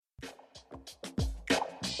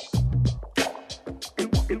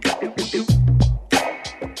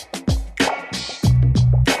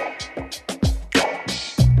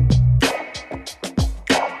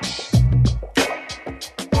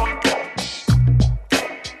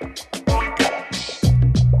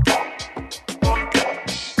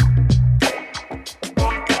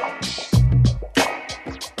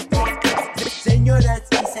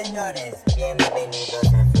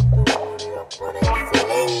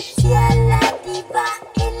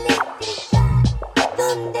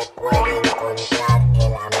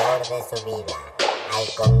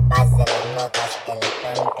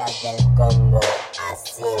del Congo,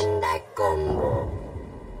 Hacienda Congo.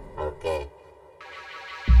 Ok.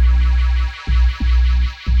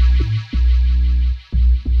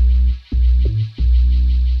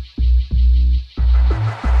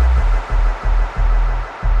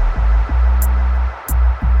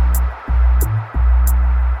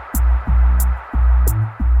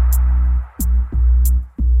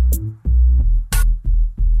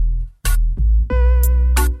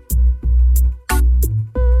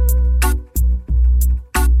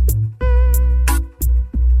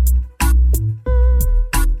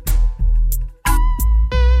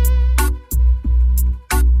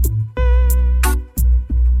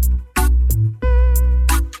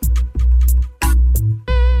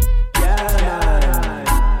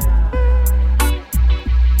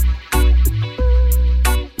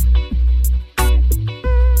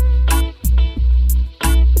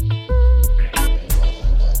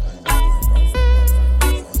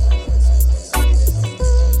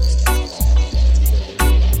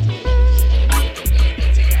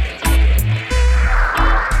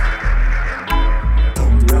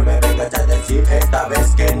 Esta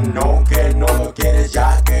vez que no lo quieres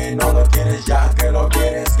ya, que no lo quieres ya, que lo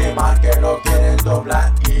quieres quemar, que lo quieres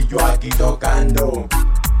doblar y yo aquí tocando.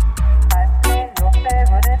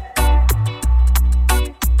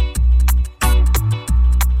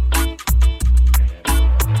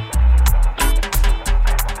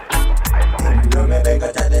 No me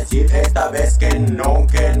vengas a decir esta vez que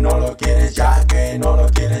no lo quieres ya, que no lo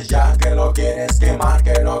quieres ya, que lo quieres quemar,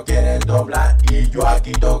 que lo quieres doblar y yo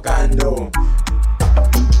aquí tocando.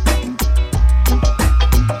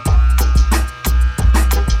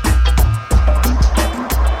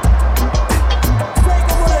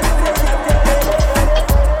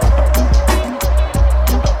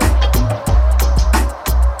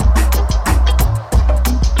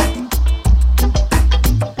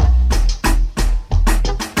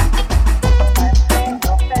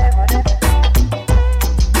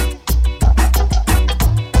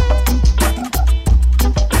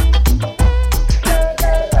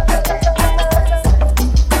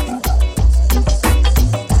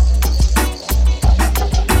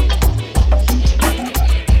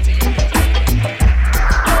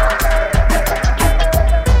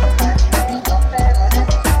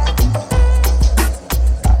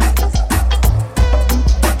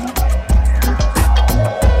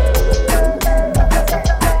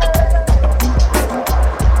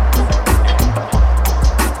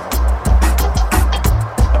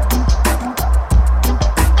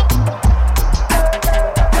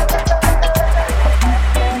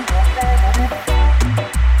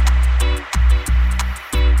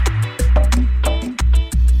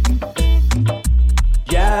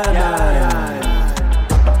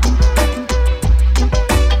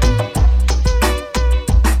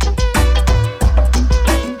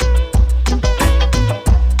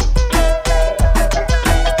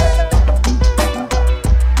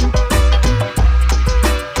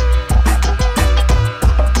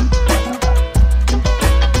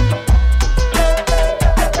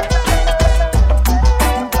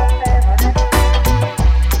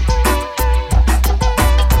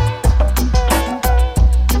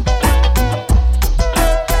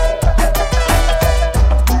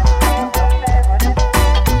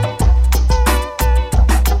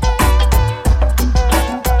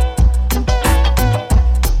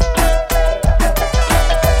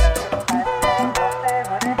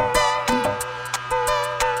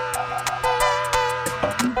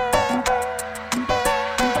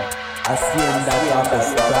 Hacienda Congo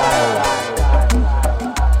Style.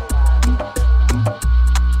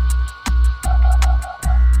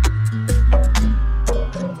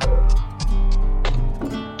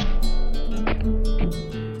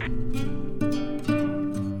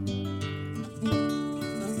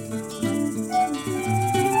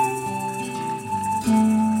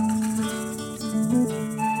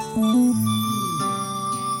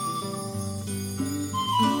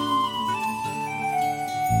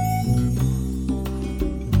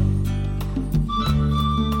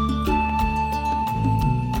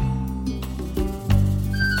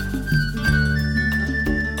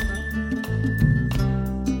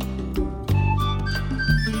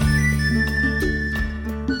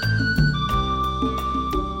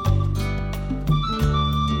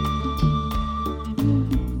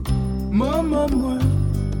 Maman, moi,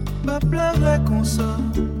 pas pleurer comme ça.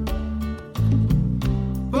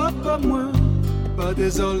 Papa, moi, pas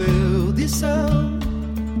désolé, dis ça.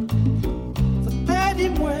 Faut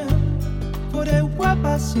dis-moi, faut des fois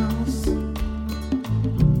patience.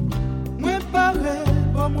 Moi, pareil,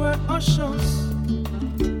 pas moi en chance.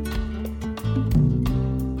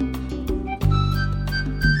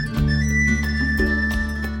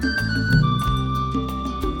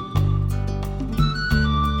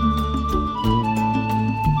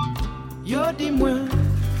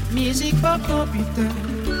 pas capitaine.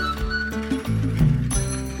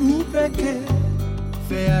 Ou péché,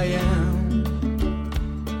 fait rien.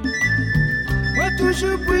 Moi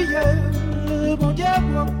toujours prier, bon Dieu,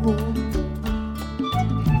 bon.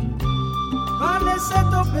 Pas laisser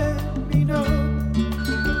tomber, Mino.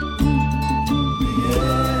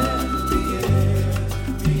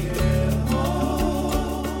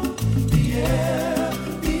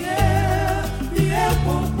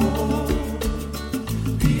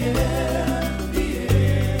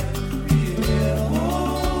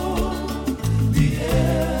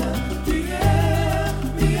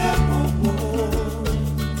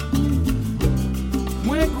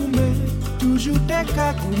 Toujours des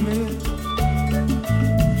cagoumés,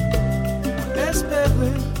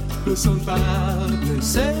 espérer que son pas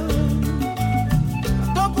blessé.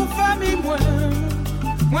 Donc pour famille moi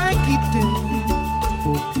quitter.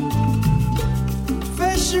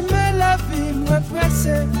 Fais chemin la vie, moi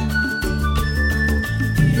pressé.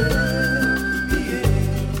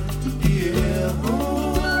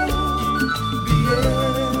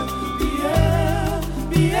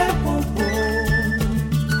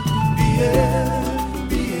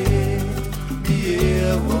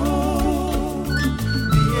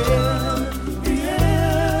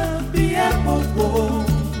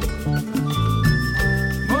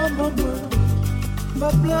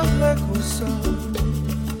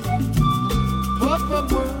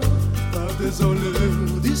 Désolé,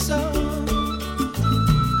 dis ça.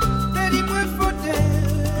 T'es dit, moi, faut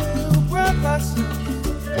t'aider, ou quoi passer.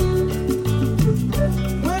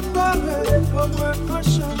 Moi, pareil, pour moi, ma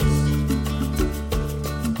chance.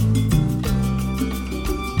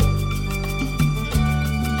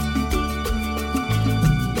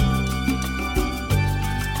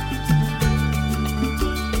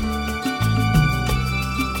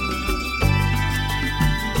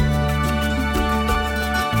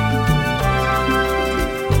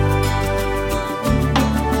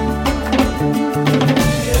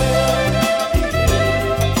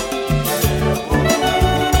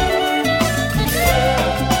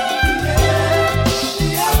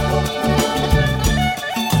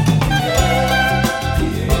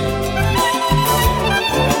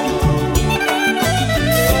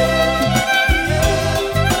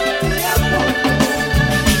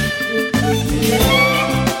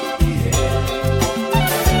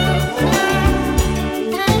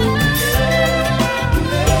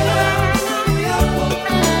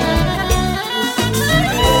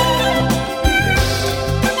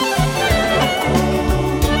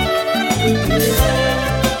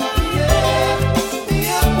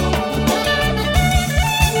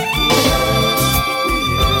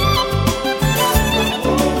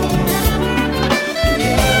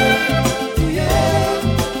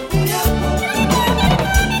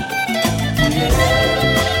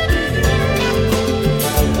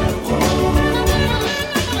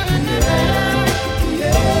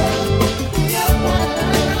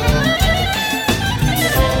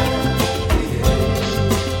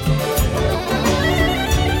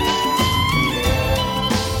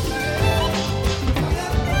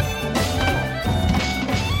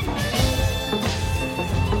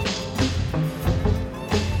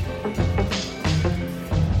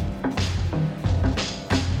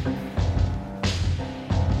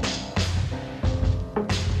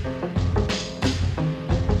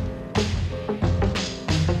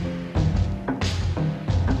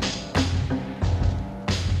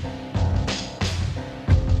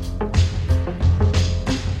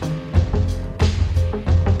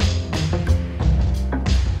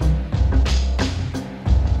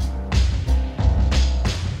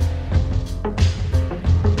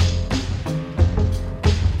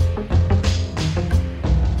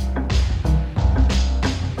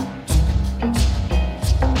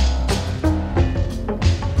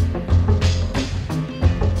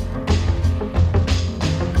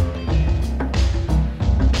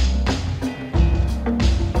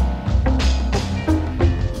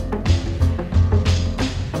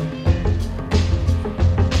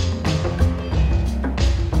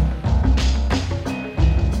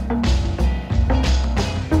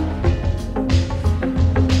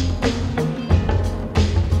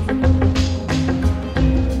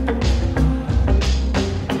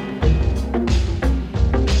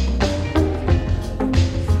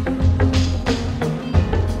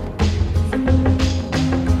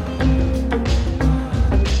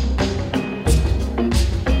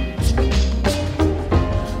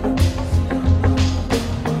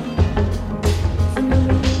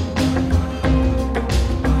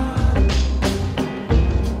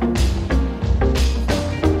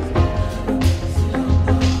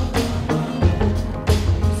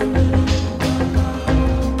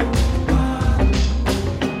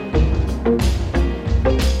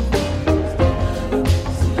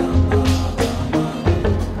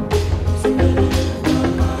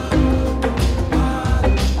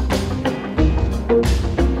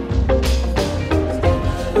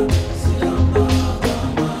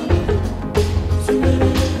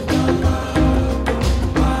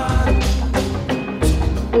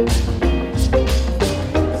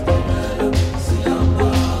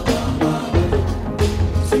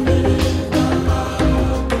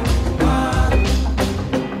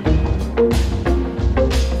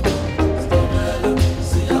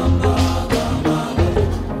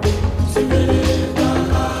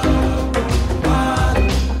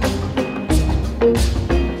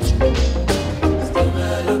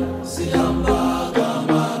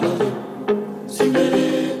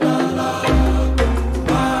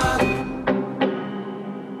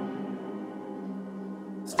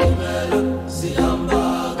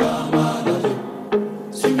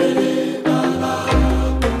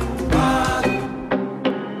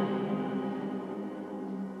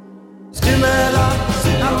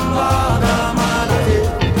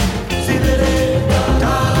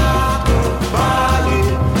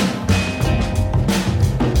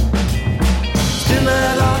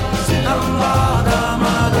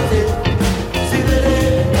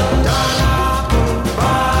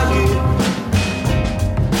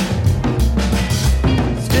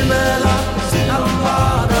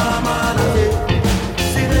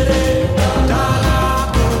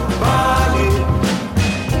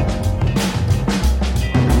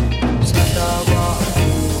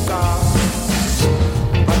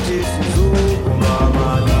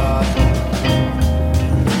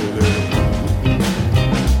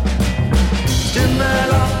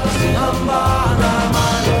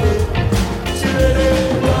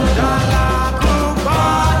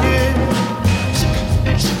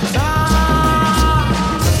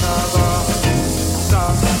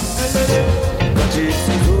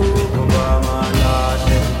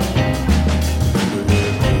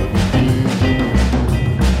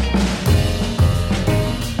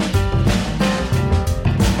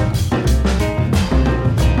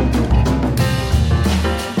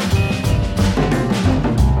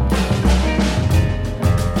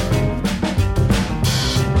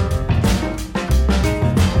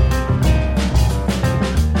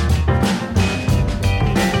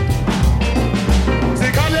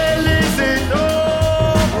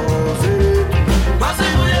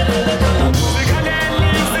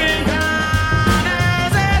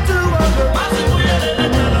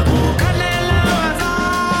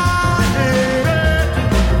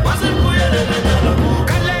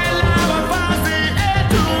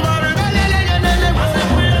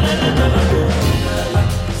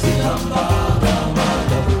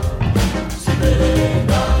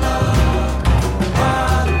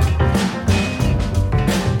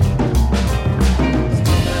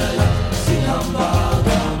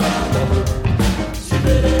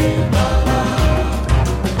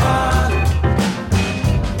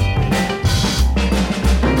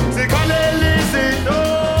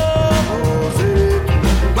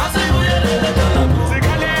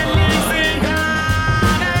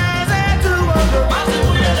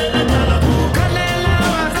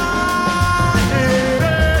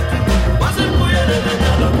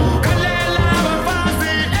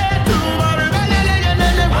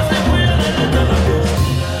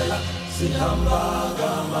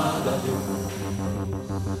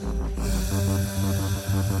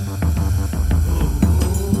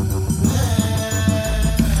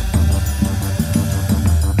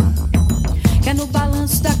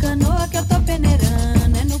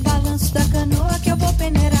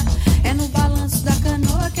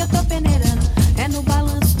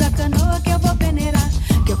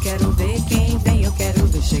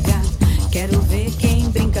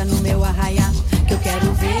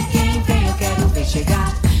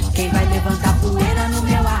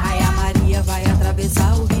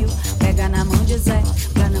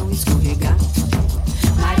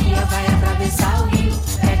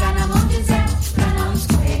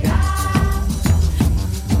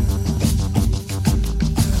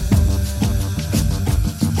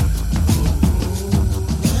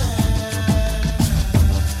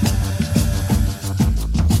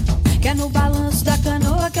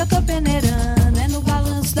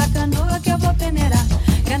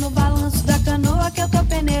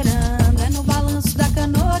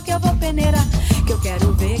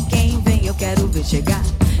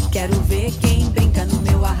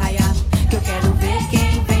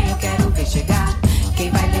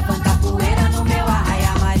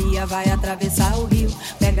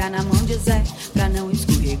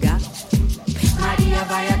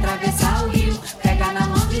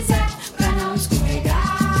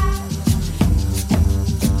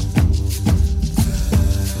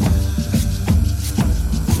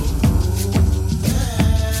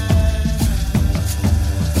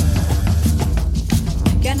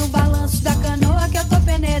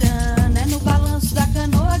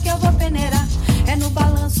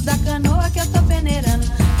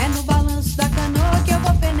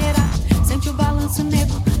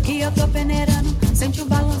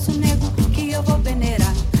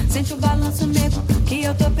 Sente o balanço negro que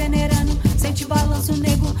eu tô peneirando. Sente o balanço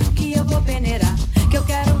negro que eu vou peneirando.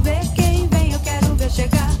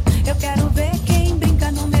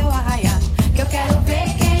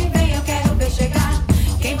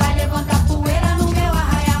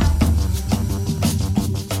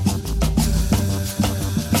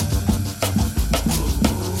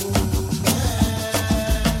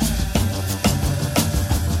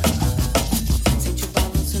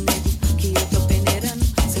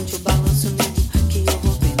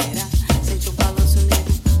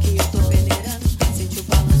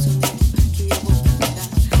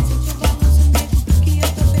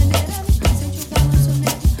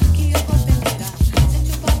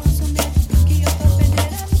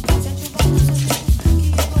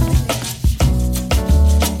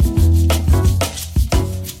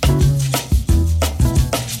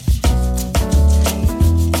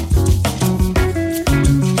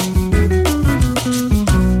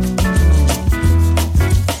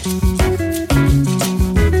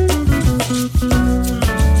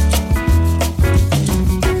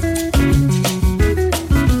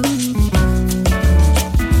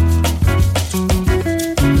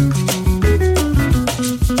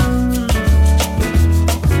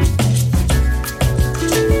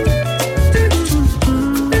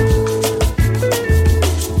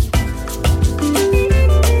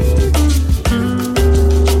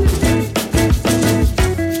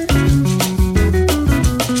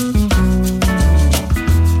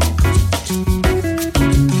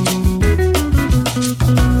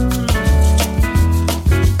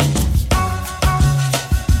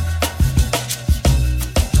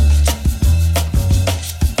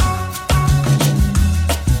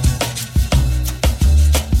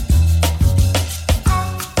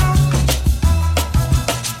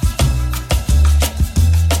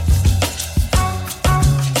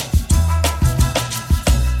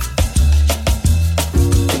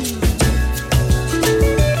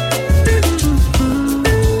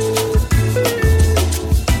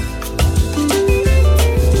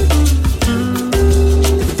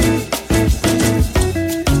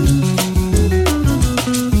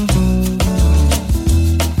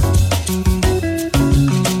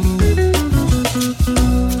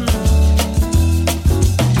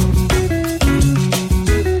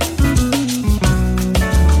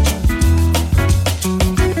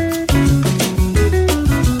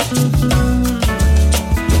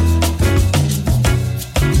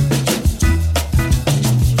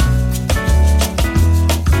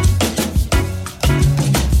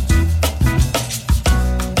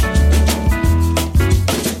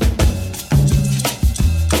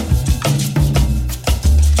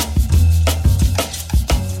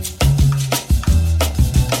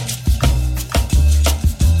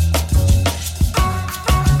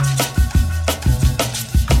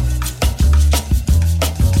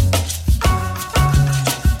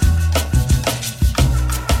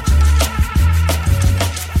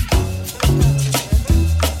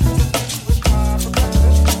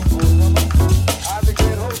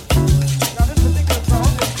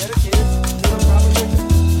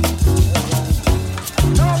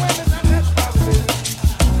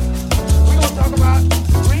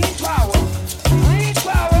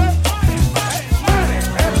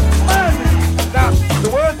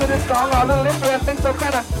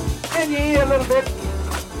 in your ear a little bit.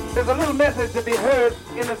 There's a little message to be heard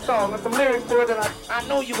in the song. There's some lyrics to it that I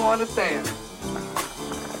know you will understand.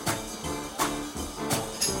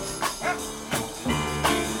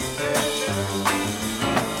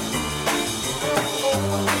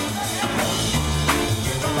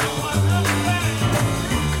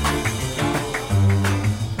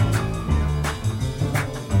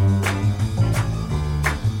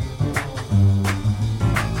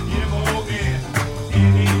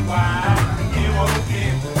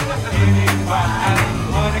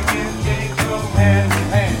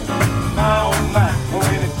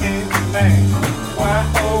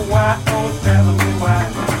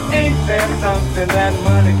 Something that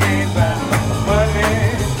money can't buy.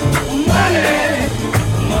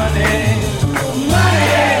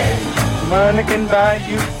 Money can buy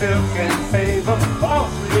you silk and favor,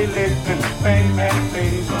 false religion, fame and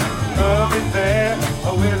favor. Love is there,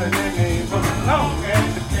 a willing and able, long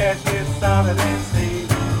as the cash is solid and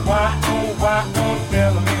stable. Why, oh,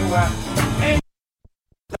 tell me why? Ain't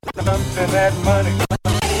something that money can buy.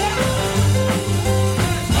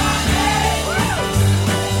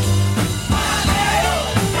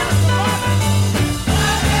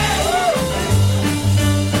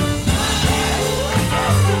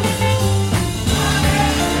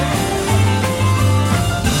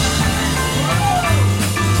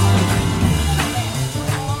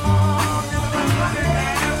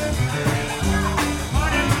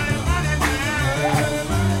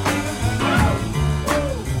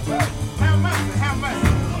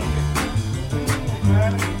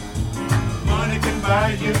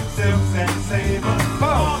 You silks and saber,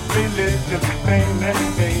 false religion, fame and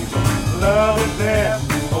favor. Love is there,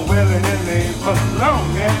 a willing and able,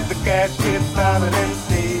 long as the cash is solid and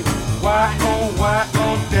stable. Why,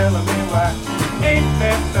 oh, tell me why? Ain't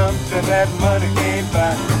that something that money can't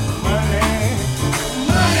buy? Money,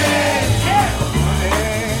 yeah,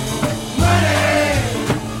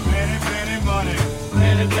 money,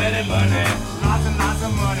 plenty money, lots and lots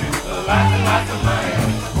of money, lots of money,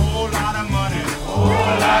 whole lot of money. Whole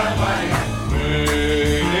lot of money.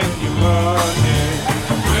 Bring in your money.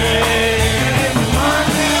 Bring in your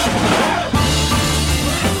money.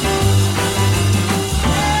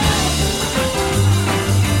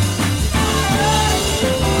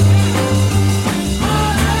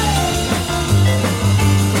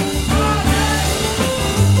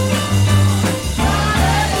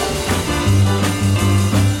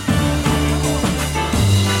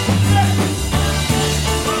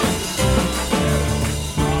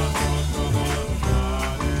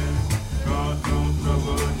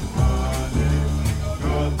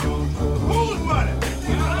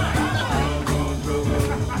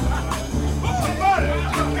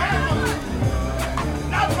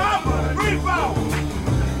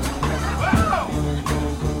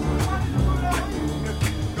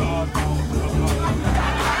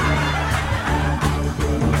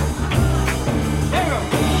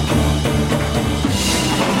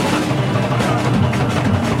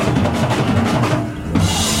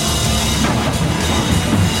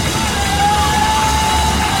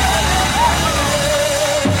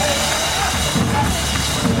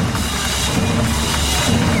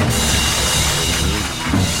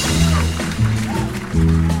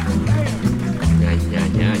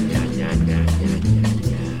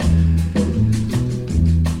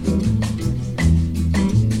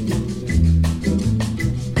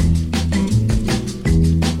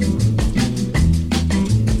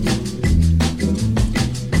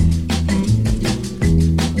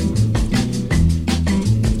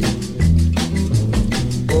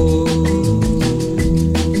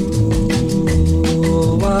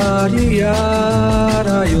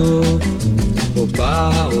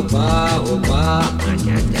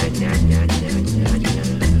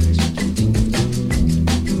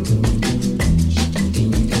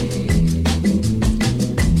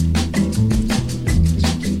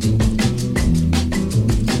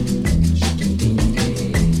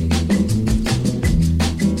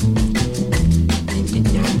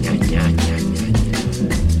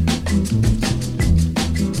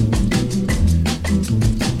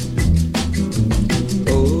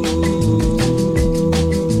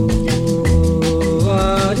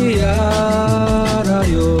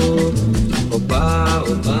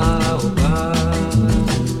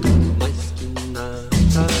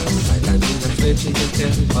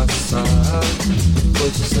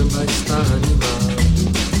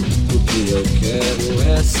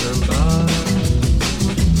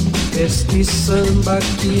 Este samba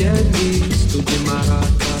que é misto de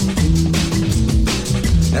maracatu.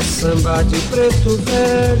 É samba de preto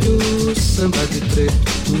velho, samba de preto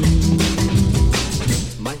tu.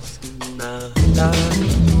 Mas que cantar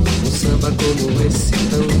um samba como esse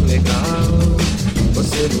tão legal,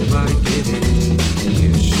 você não vai querer que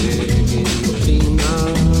eu chegue no final.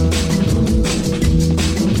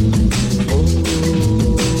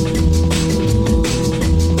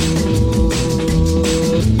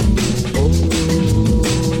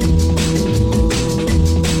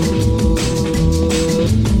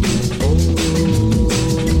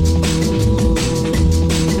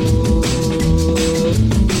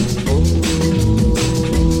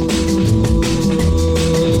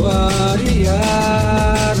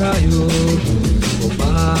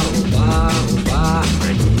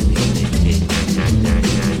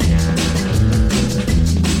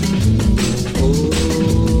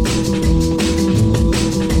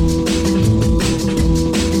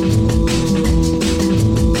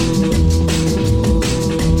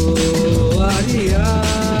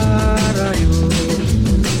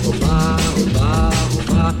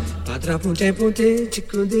 Punte punte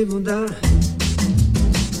chikunde bunda,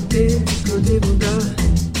 chikunde bunda.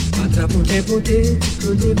 Patra punte punte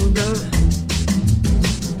chikunde bunda,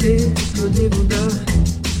 chikunde bunda.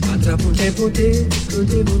 Patra punte punte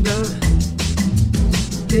chikunde bunda,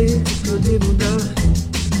 chikunde bunda,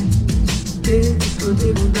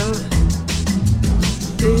 chikunde bunda.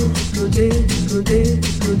 Chikunde chikunde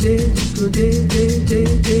chikunde chikunde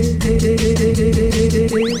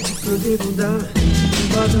chikunde bunda.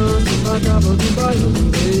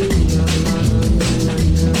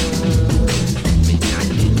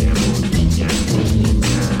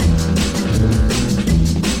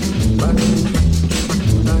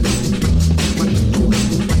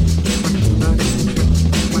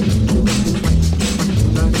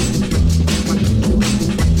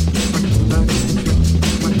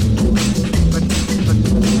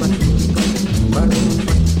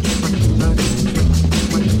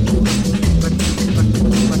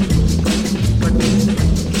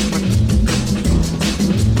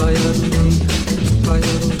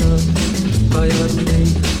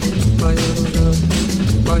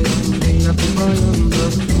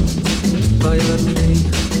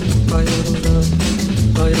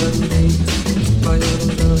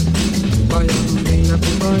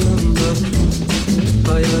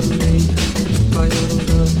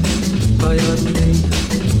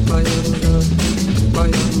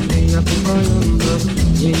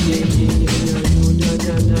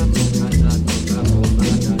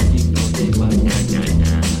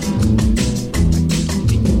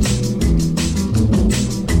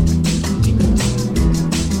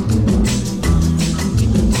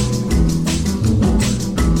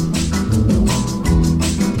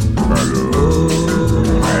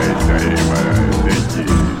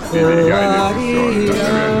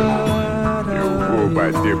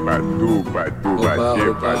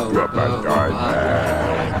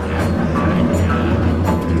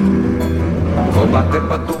 Vou bater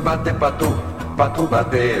patu, bater patu, patu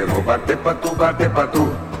bater, vou bater patu, bater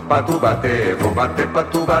patu, patu bater, vou bater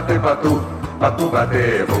patu, bater patu, patu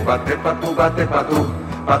bater, vou bater patu, bater patu,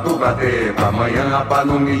 patu bater, pra amanhã pra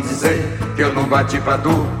não me dizer que eu não bati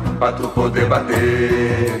patu, pra tu poder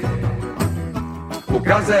bater. O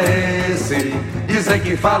caso é esse, dizem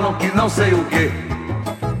que falam que não sei o que,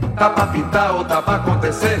 tá pra pintar ou tá pra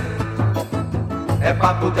acontecer, é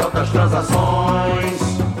papo de altas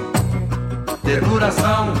transações. De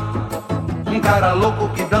duração, um cara louco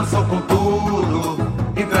que dançou com tudo,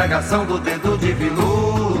 entregação do dedo de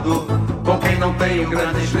viludo, com quem não tem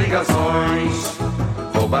grandes ligações.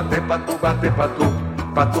 Vou bater patu, bater patu,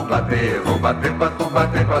 patu bater, vou bater patu,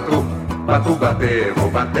 bater patu, patu bater, vou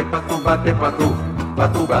bater patu, bater patu,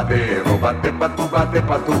 patu bater, vou bater patu, bater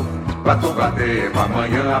patu, patu bater, pra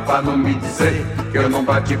amanhã pra não me dizer que eu não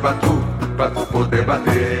bati patu, pra tu poder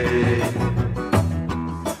bater.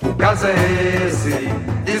 O caso é esse,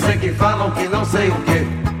 dizem que falam que não sei o que,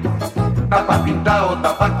 tá pra pintar ou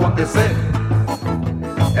tá pra acontecer,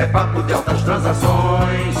 é papo de altas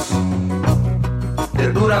transações. De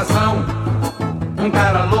duração, um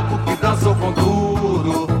cara louco que dançou com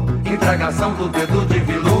tudo, entregação do dedo de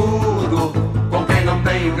viludo, com quem não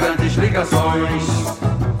tem grandes ligações.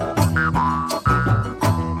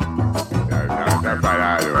 Tá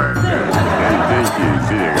parado, tem que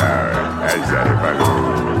se ligar, é isso aí,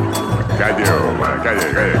 parou. Cadê o mano? Cadê?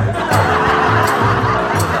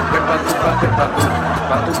 Bater patu,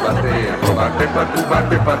 patu bater, vou bater patu,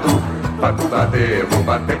 bater patu, patu bater, vou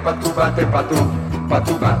bater patu, bater patu,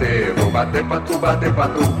 patu bater, vou bater patu, bater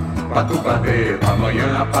patu, patu bater,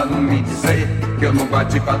 amanhã pra não me dizer que eu não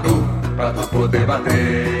bati patu, pra tu poder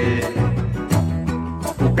bater.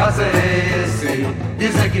 O caso é esse,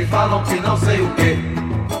 dizem que falam que não sei o que,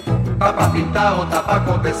 tá pra pintar ou tá pra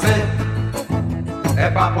acontecer, é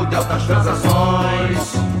papo de altas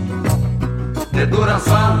transações, de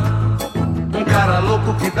duração. Um cara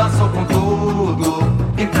louco que dançou com tudo,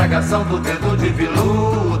 entregação do dedo de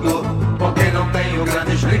veludo, com quem não tenho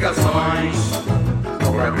grandes ligações.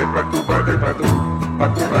 Bate patu, bate patu,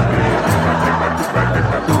 patu bate, bate patu, bate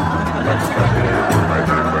patu, patu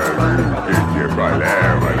bate, bate patu. Que balé,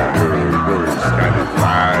 mano, está de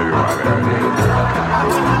falho, mano.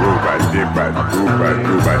 Bater patu,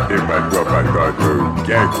 patu, bater patu, patu. O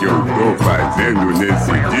que é que eu tô fazendo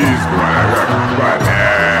nesse disco, mano? Balé.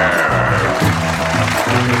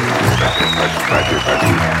 Bate patu,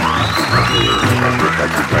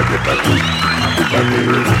 bate patu,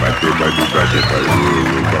 bate patu, bate patu.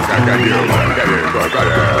 Cadê, mano? Cadê?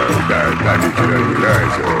 Tá me tirando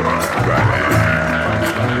lança, valeu.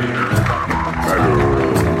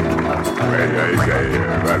 É isso aí,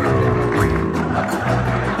 valeu.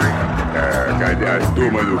 Cadê as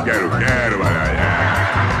turmas do Quero, mano?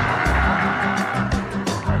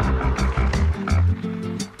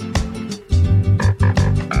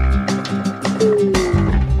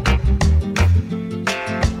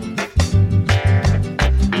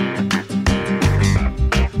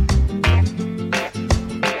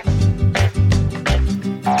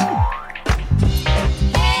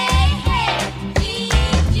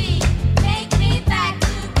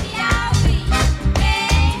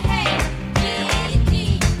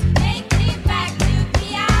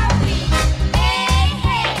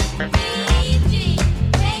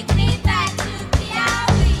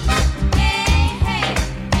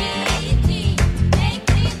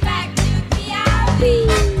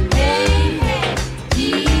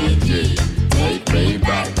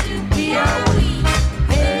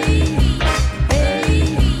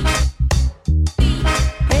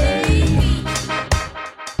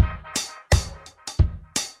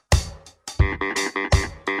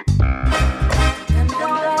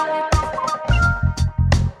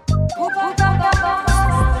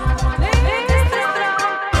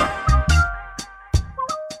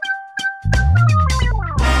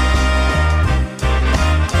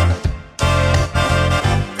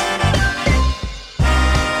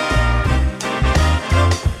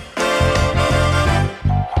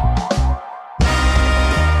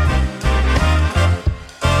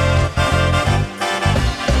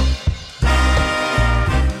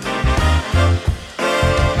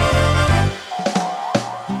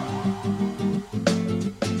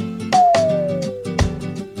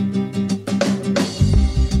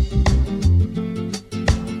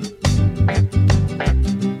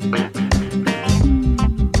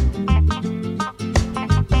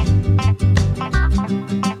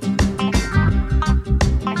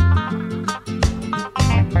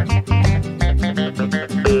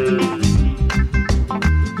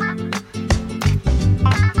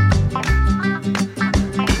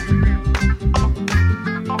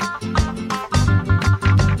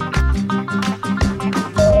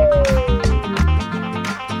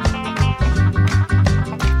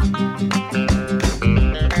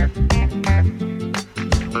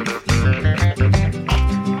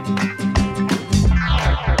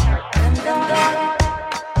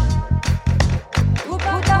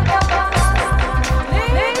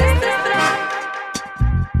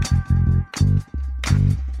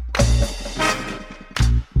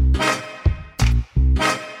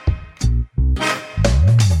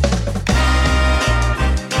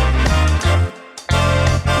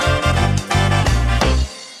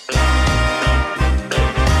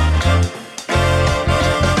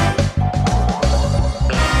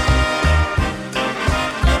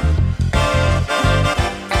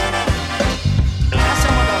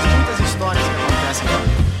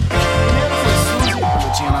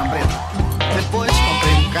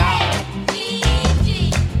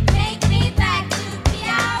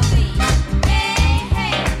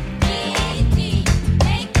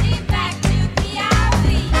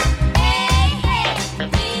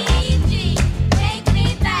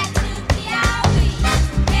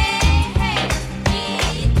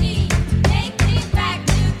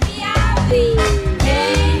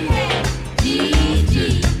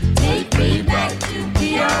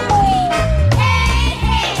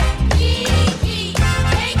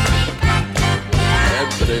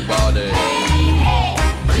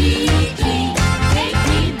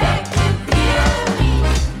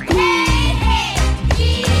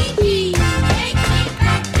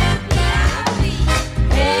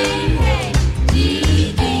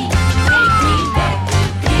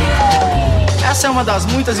 Essa é uma das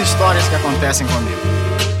muitas histórias que acontecem comigo.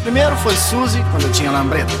 Primeiro foi Suzy, quando eu tinha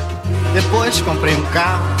lambreta. Depois comprei um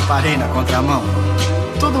carro, parei na contramão.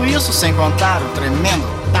 Tudo isso sem contar o tremendo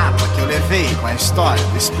tapa que eu levei veio com a história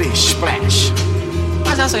do Splish Splash.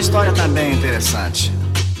 Mas essa história também é interessante.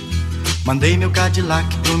 Mandei meu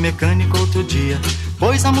Cadillac pro mecânico outro dia,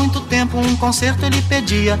 pois há muito tempo um conserto ele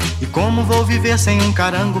pedia. E como vou viver sem um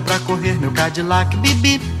carango pra correr meu Cadillac, bip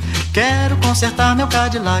bip. Quero consertar meu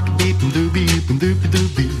Cadillac, bip dubi, dubi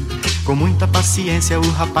dubi. Com muita paciência o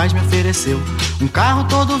rapaz me ofereceu um carro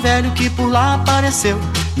todo velho que por lá apareceu.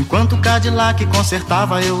 Enquanto o Cadillac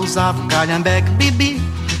consertava eu usava o calhambeque, bibi.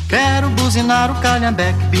 Quero buzinar o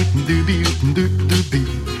calhambeque, bip dubi, dubi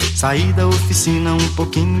dubi. Saí da oficina um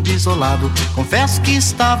pouquinho desolado, confesso que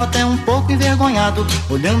estava até um pouco envergonhado,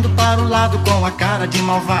 olhando para o lado com a cara de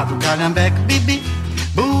malvado, calhambeque, bibi.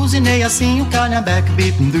 Buzinei assim o calhambeque,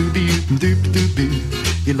 bip dubi, dubi dubi.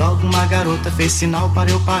 E logo uma garota fez sinal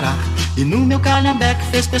para eu parar, e no meu calhambeque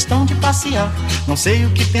fez questão de passear. Não sei o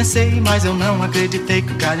que pensei, mas eu não acreditei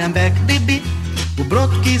que o calhambeque, bibi. O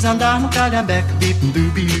broto quis andar no calhambeque, bip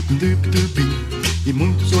dubi, dubi dubi. E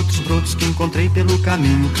muitos outros brotos que encontrei pelo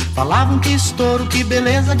caminho falavam que estouro, que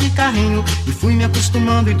beleza de carrinho. E fui me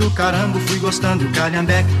acostumando e do carango fui gostando do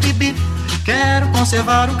calhambeque, bibi. Quero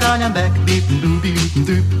conservar o calhambeque, bip dubi,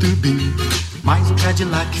 dubi dubi. Mas o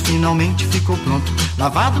Cadillac finalmente ficou pronto,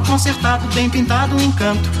 lavado, consertado, bem pintado, um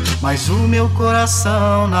encanto. Mas o meu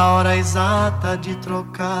coração na hora exata de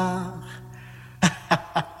trocar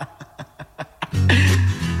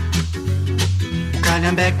o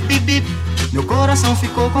calhambeque, bip bip. Meu coração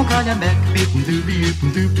ficou com calhambeque, bip dubi,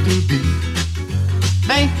 dubi dubi.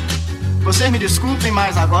 Bem, vocês me desculpem,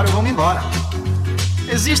 mas agora eu vou me embora.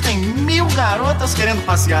 Existem 1000 garotas querendo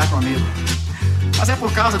passear comigo, mas é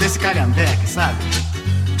por causa desse calhambeque, sabe?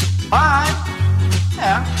 Bye!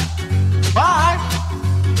 É. Bye!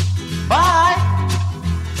 Bye!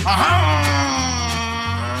 Aham!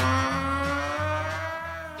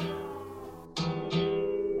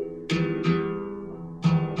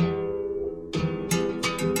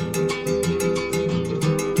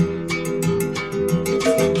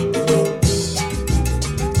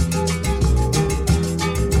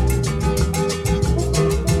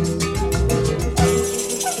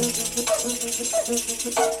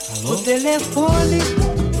 O telefone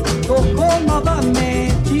tocou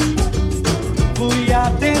novamente, fui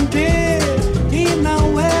atender e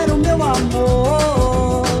não era o meu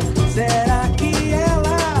amor. Será que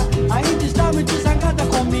ela ainda está muito zangada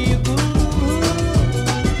comigo?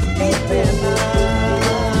 Que pena,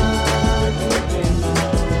 que pena,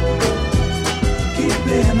 que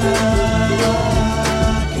pena,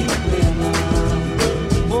 que pena.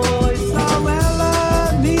 Pois só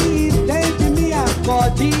ela me entende, me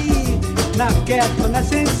acode. Na queda, na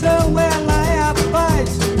ascensão, ela é a paz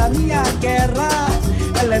na minha guerra.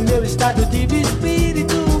 Ela é meu estado de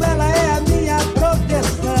espírito, ela é a minha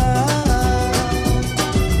proteção.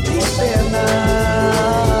 Que pena,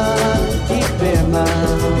 que pena,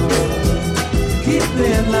 que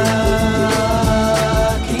pena,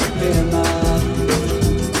 que pena.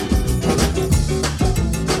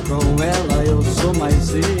 Com ela eu sou mais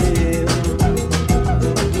eu,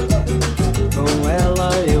 com ela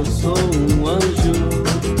eu sou um anjo,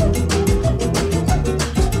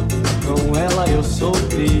 com ela eu sou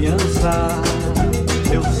criança.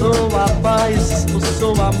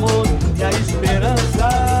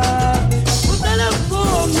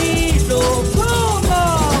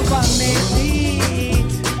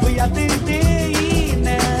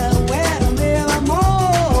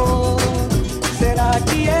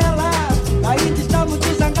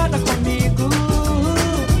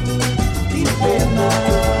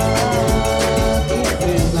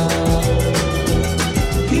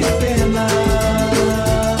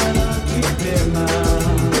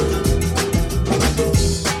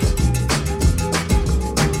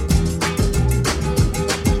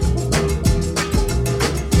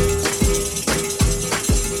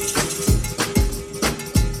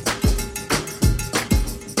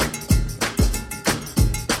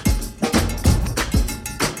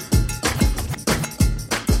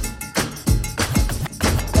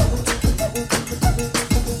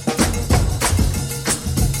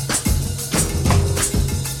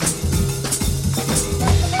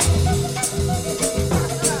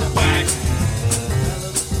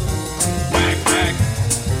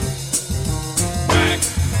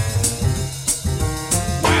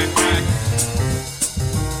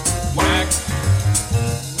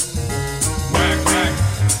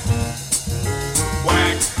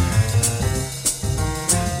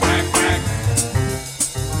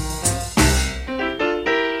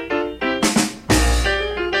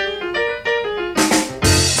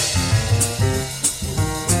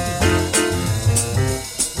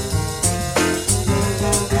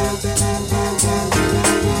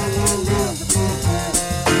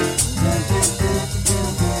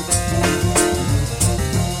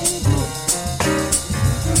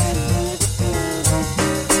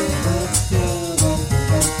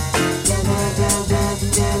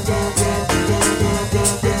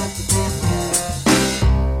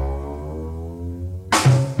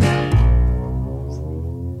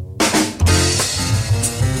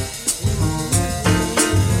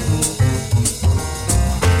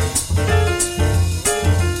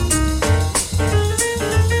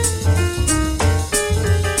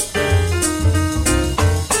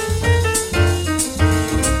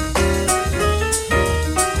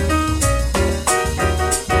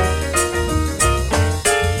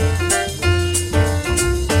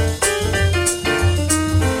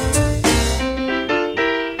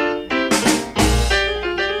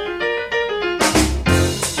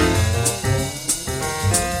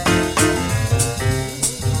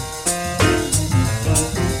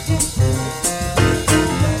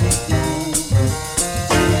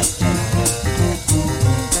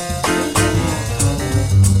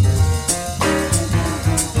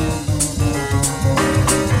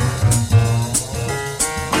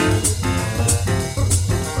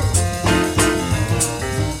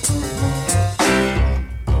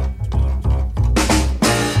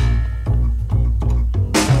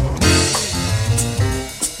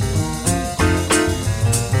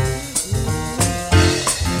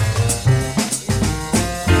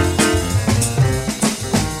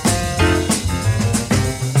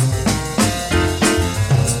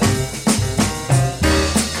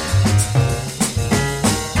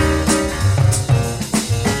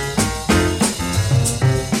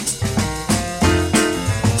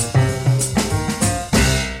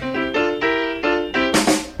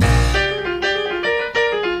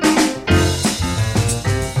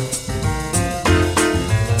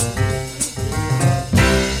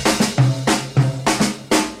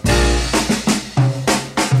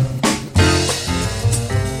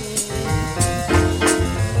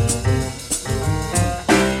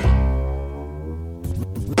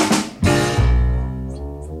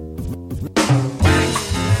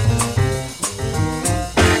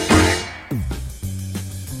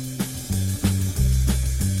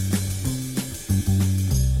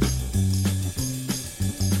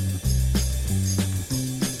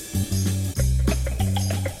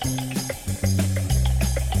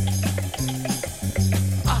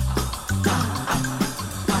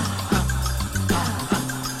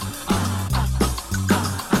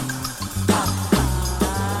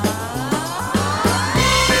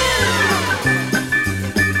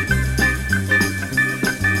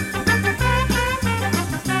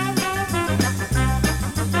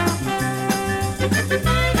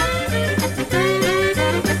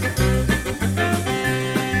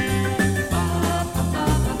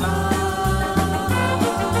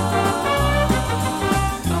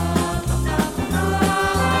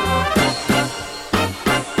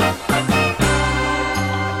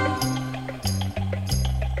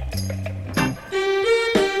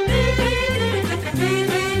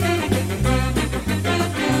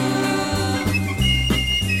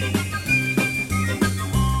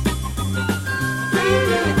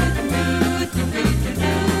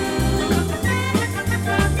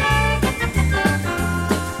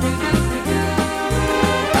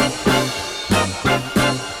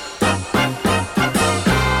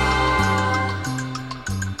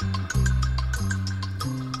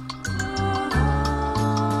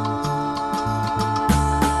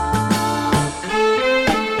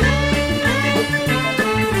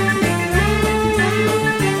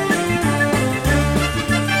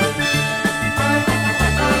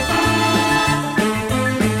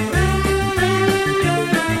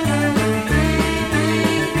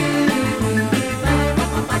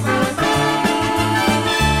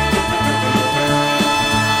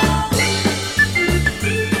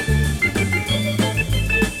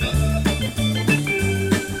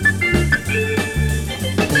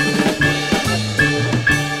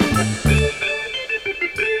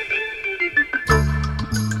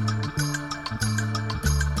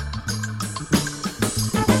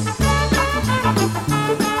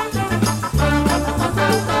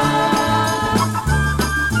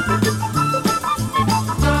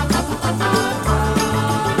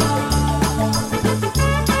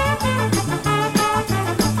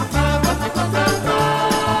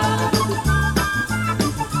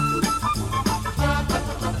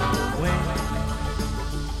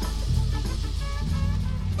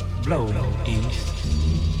 flowing east.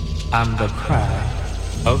 I'm the cry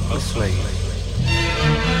of the slave.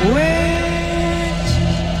 Winds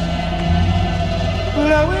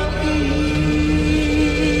blowing east,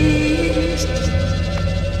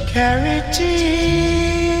 carry tears,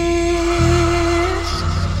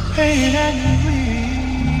 pain and grief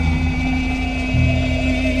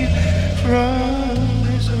from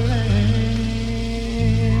this land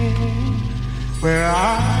where I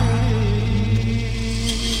live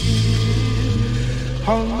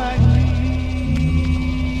on my knees.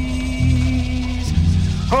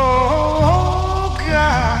 Oh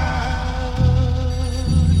God,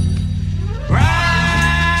 right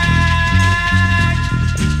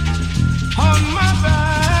on my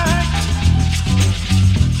back,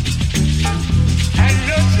 and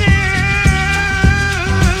the shoes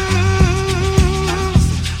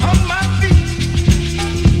on my feet,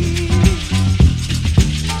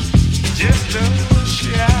 just to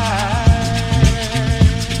shine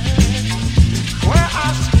where I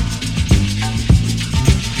sleep.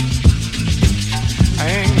 I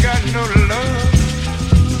ain't got no love,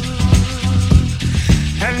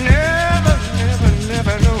 and never, never,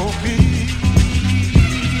 never no peace.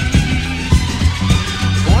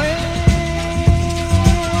 Winds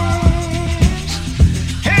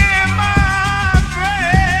in my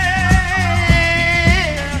brain,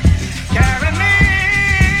 carry me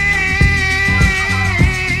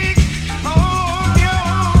on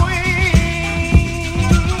your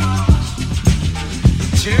wings.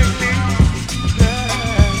 Take me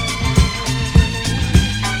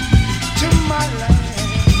to my land.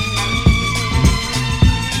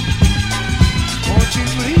 Won't you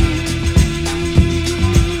please?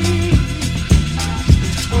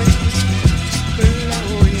 Winds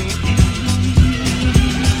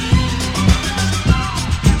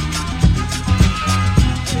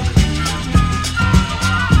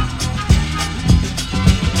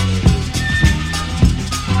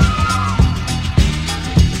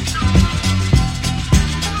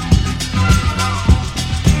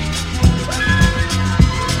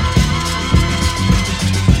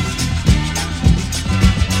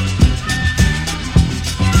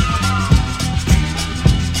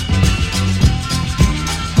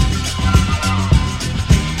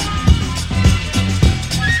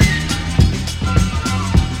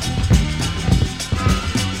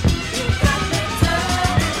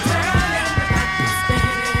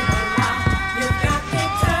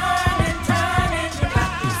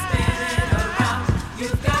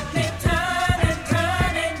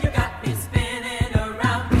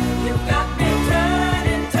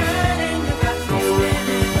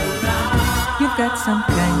blowing some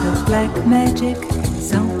kind of black magic,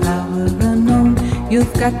 some power unknown.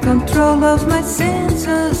 You've got control of my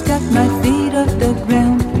senses, got my feet off the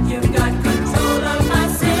ground. You've got control of my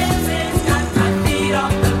senses, got my feet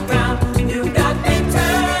off the ground. You've got me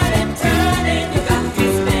turning, turning, you got me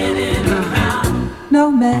spinning around. No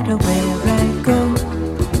matter where I go,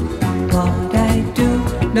 what I do,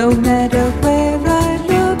 no matter where I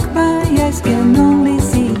look, my eyes can only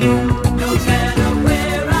see you.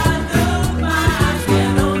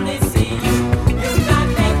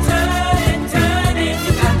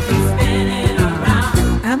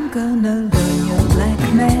 Gonna learn your black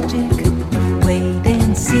magic, wait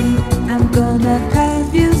and see. I'm gonna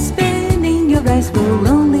have you spinning, your eyes will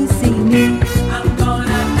only see me. I'm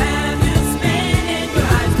gonna have you spinning, your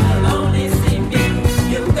eyes will only see me.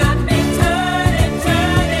 You got me turning,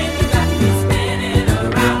 turning, you got me spinning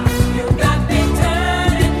around. You got me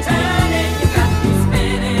turning, turning, you got me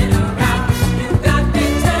spinning around. You got me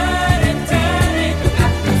turning, turning, you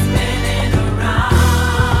got me spinning around.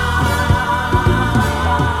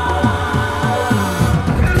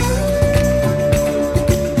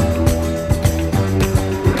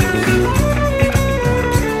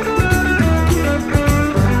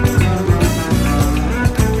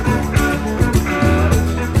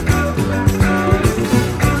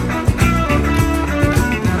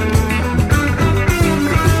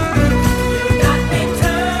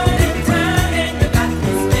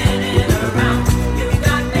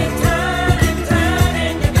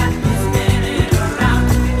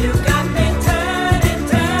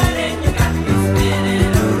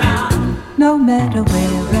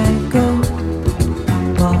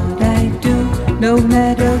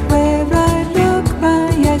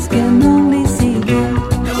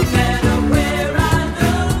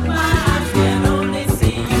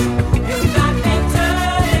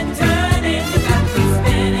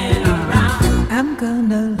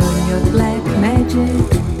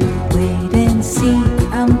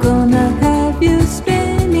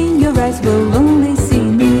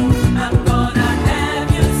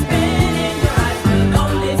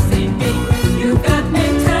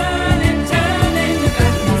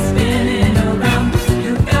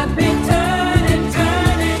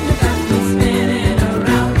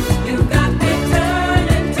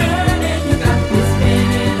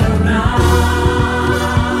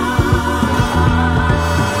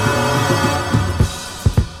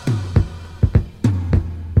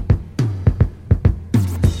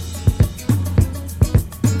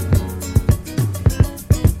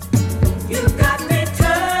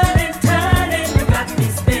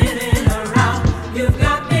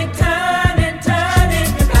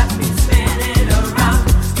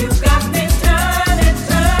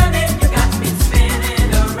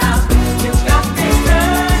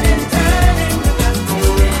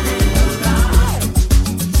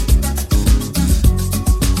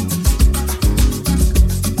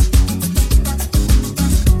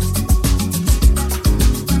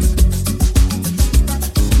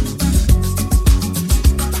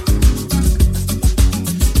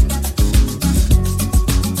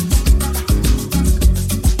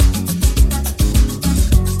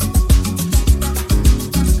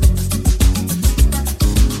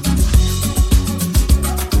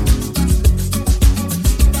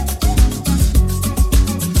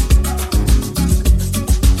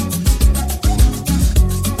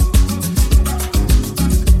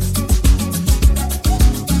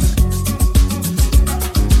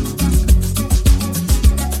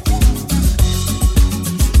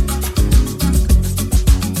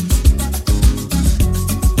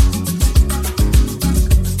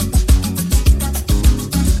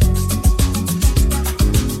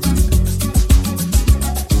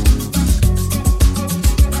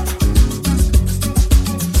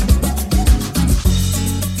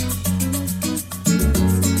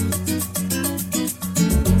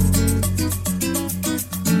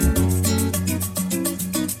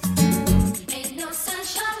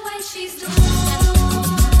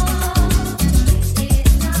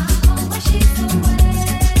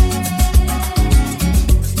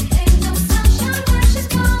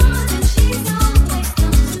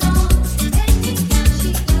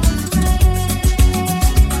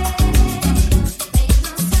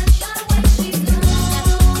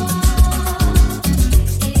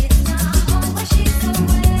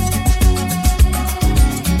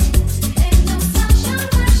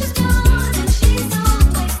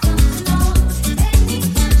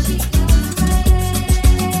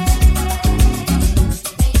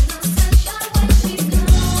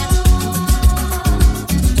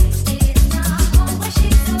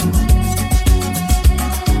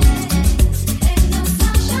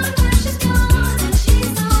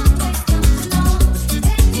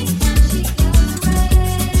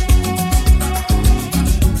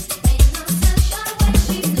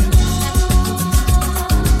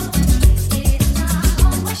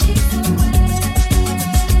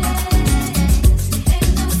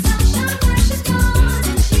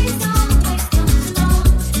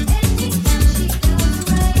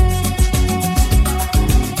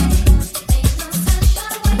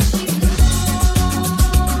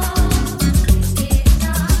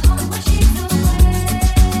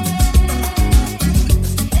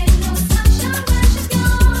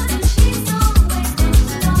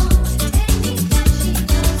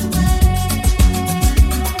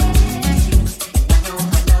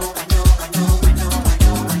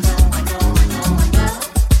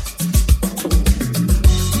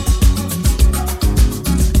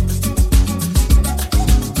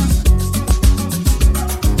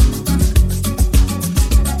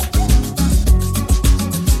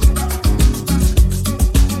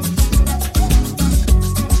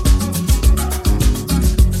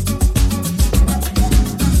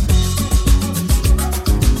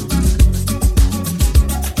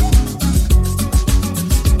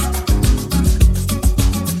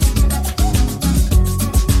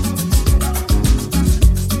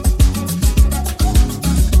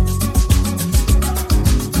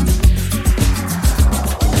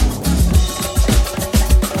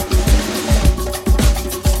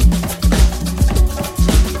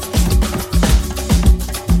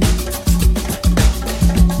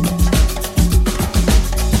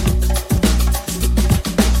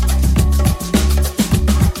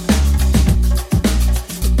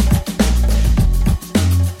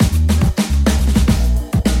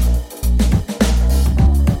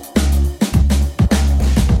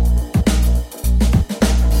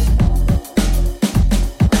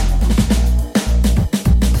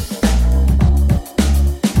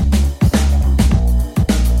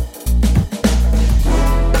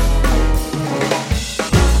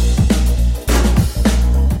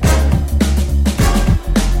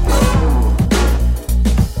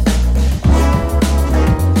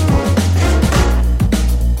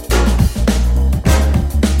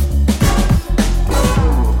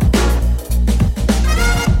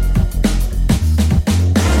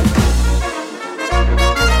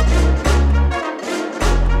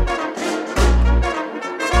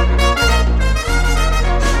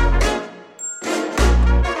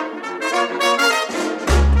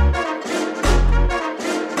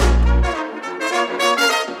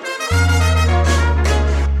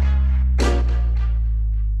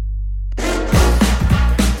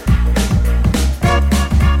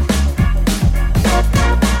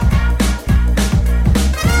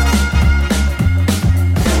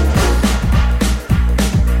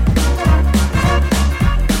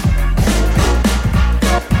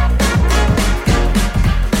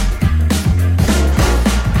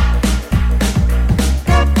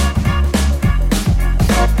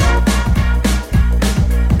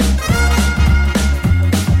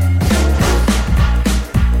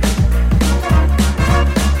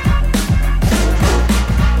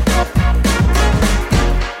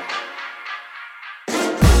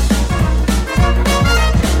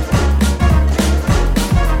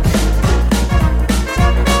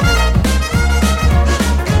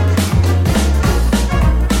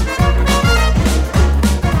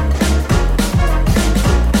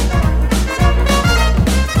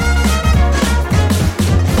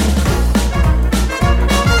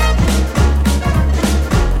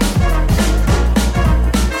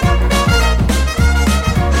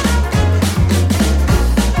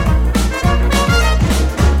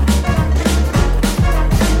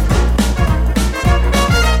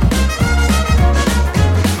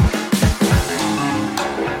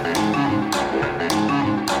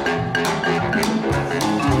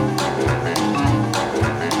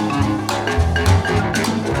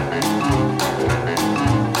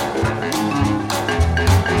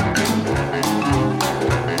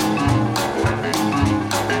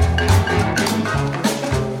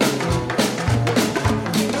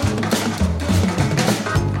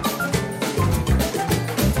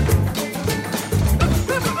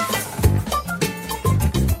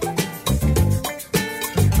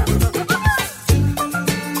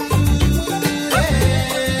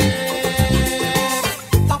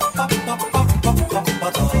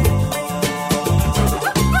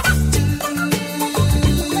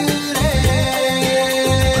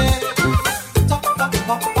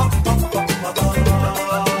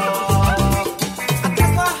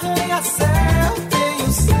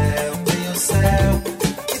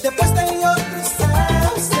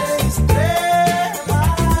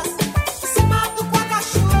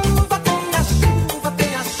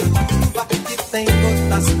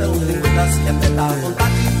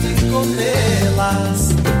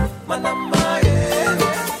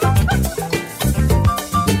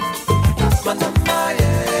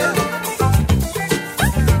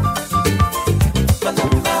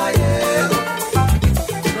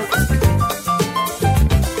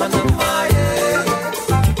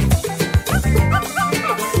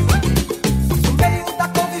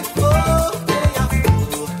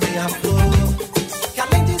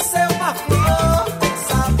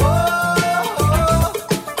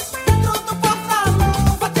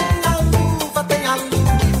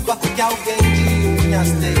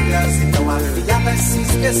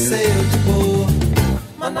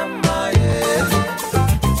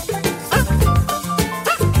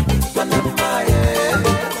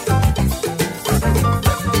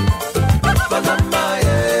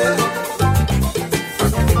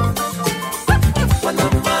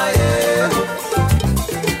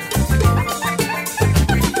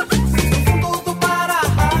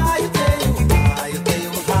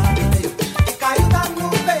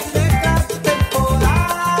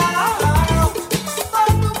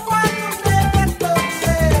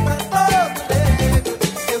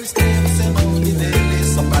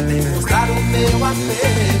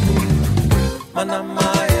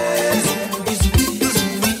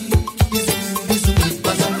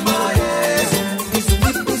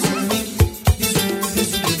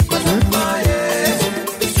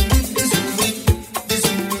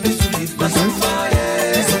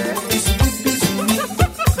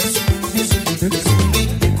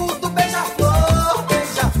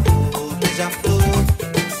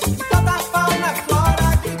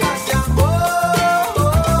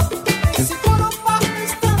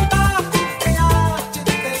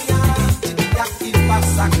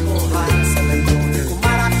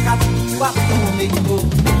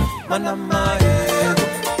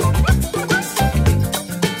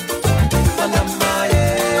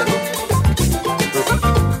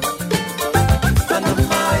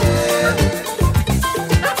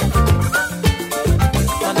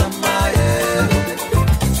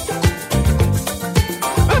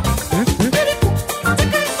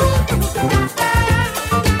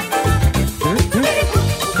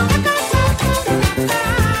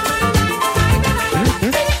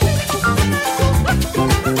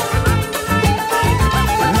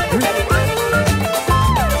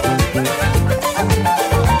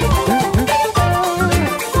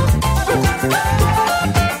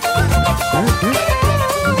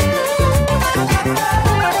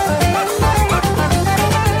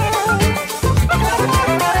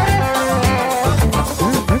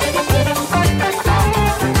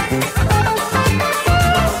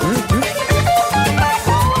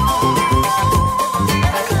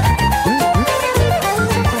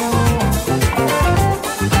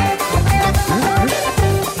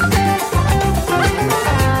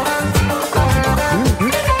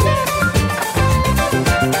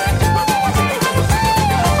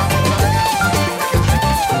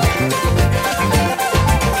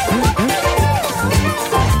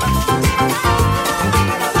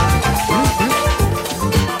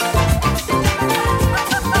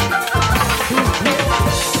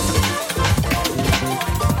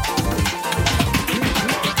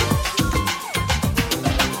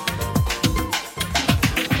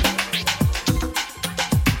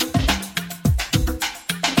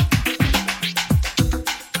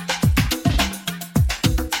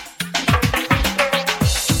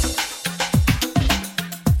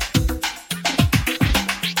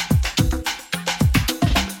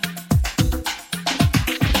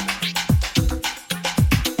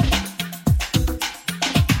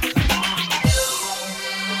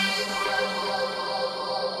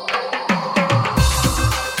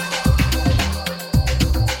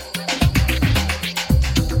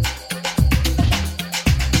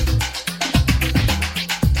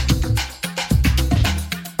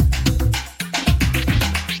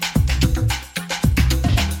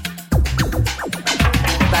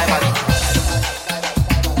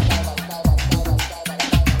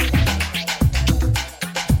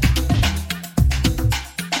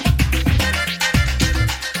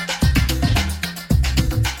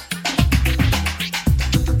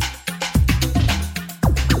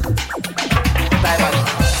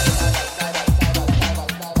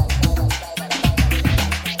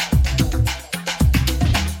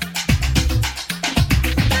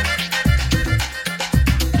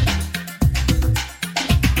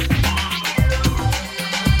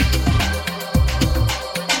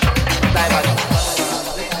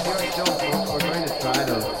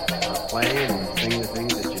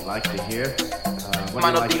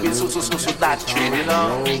 man up in so that train, you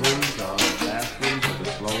know.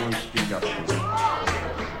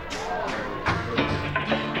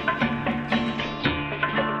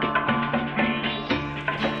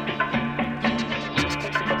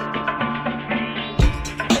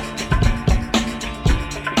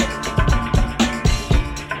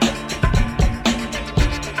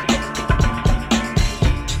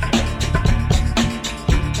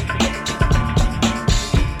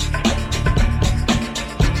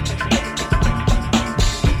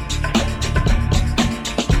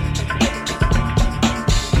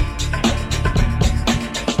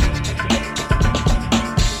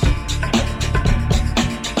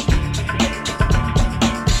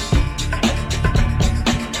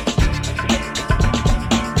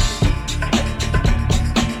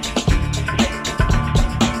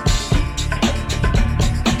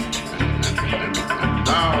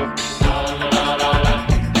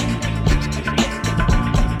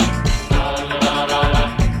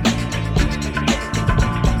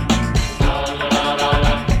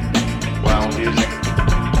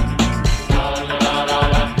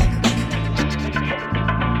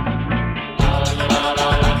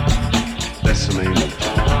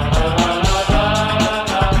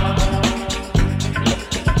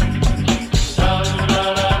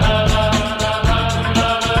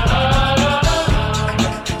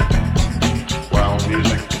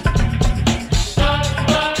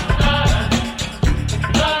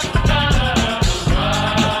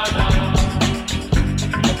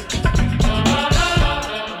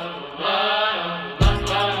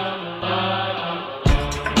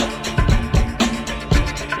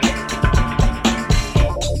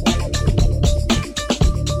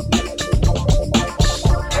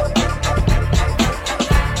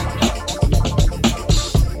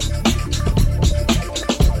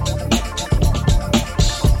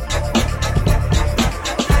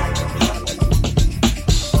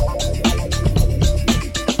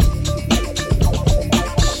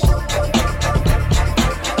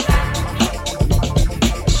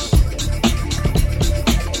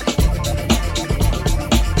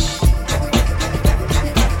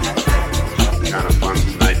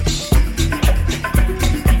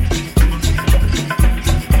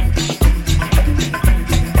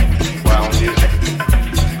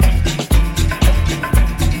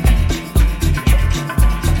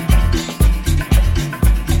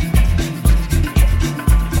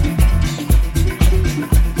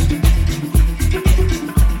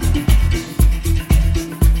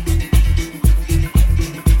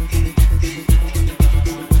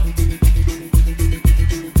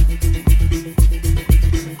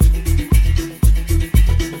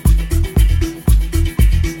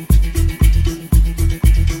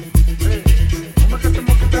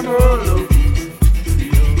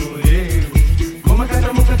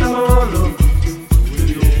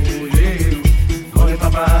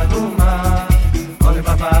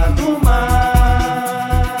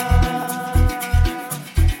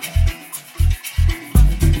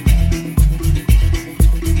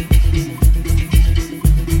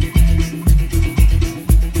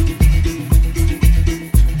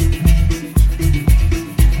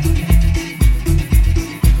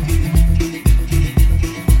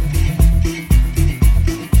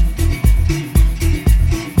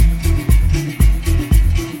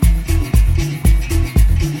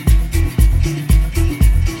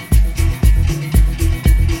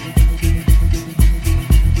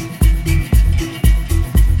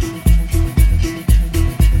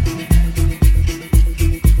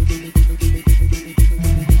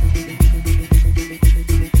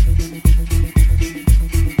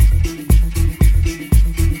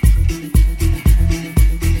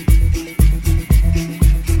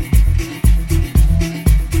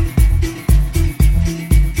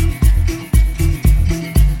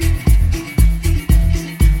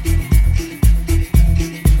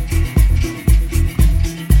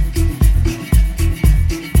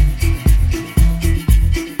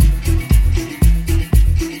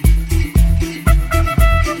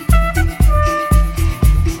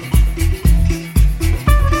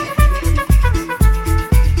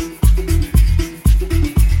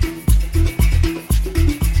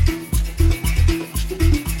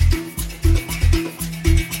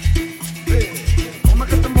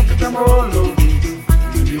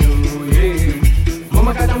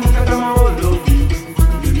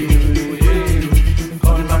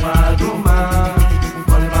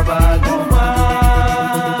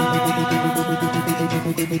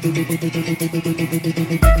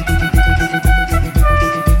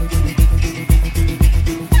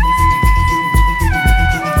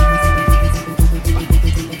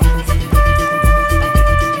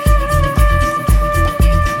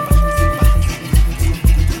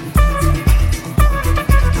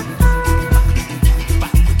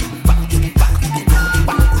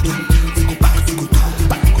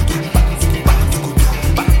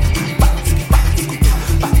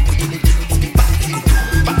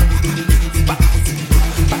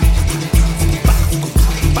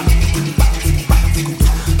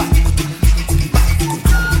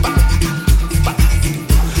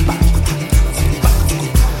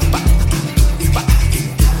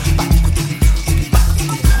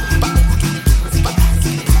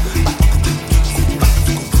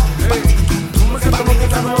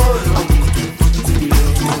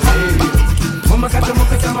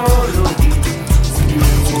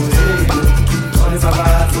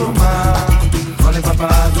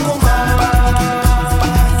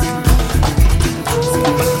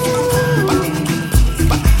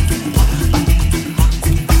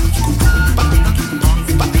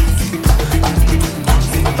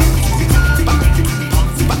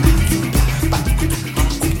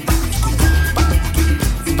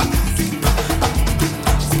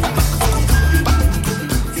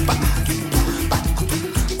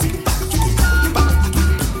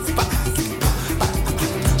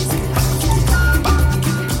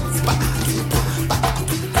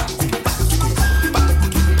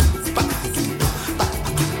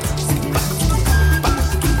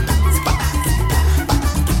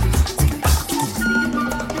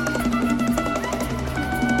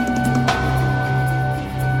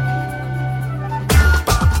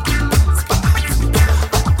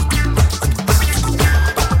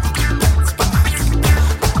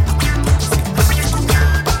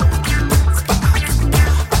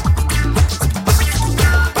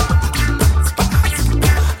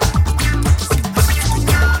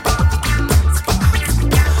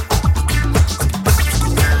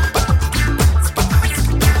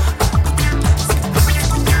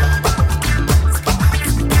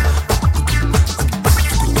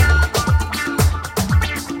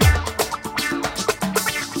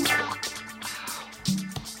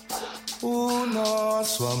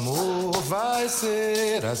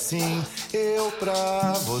 ser assim, eu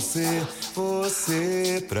pra você,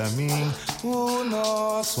 você pra mim. O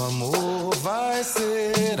nosso amor vai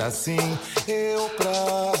ser assim, eu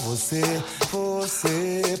pra você,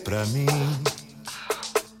 você pra mim.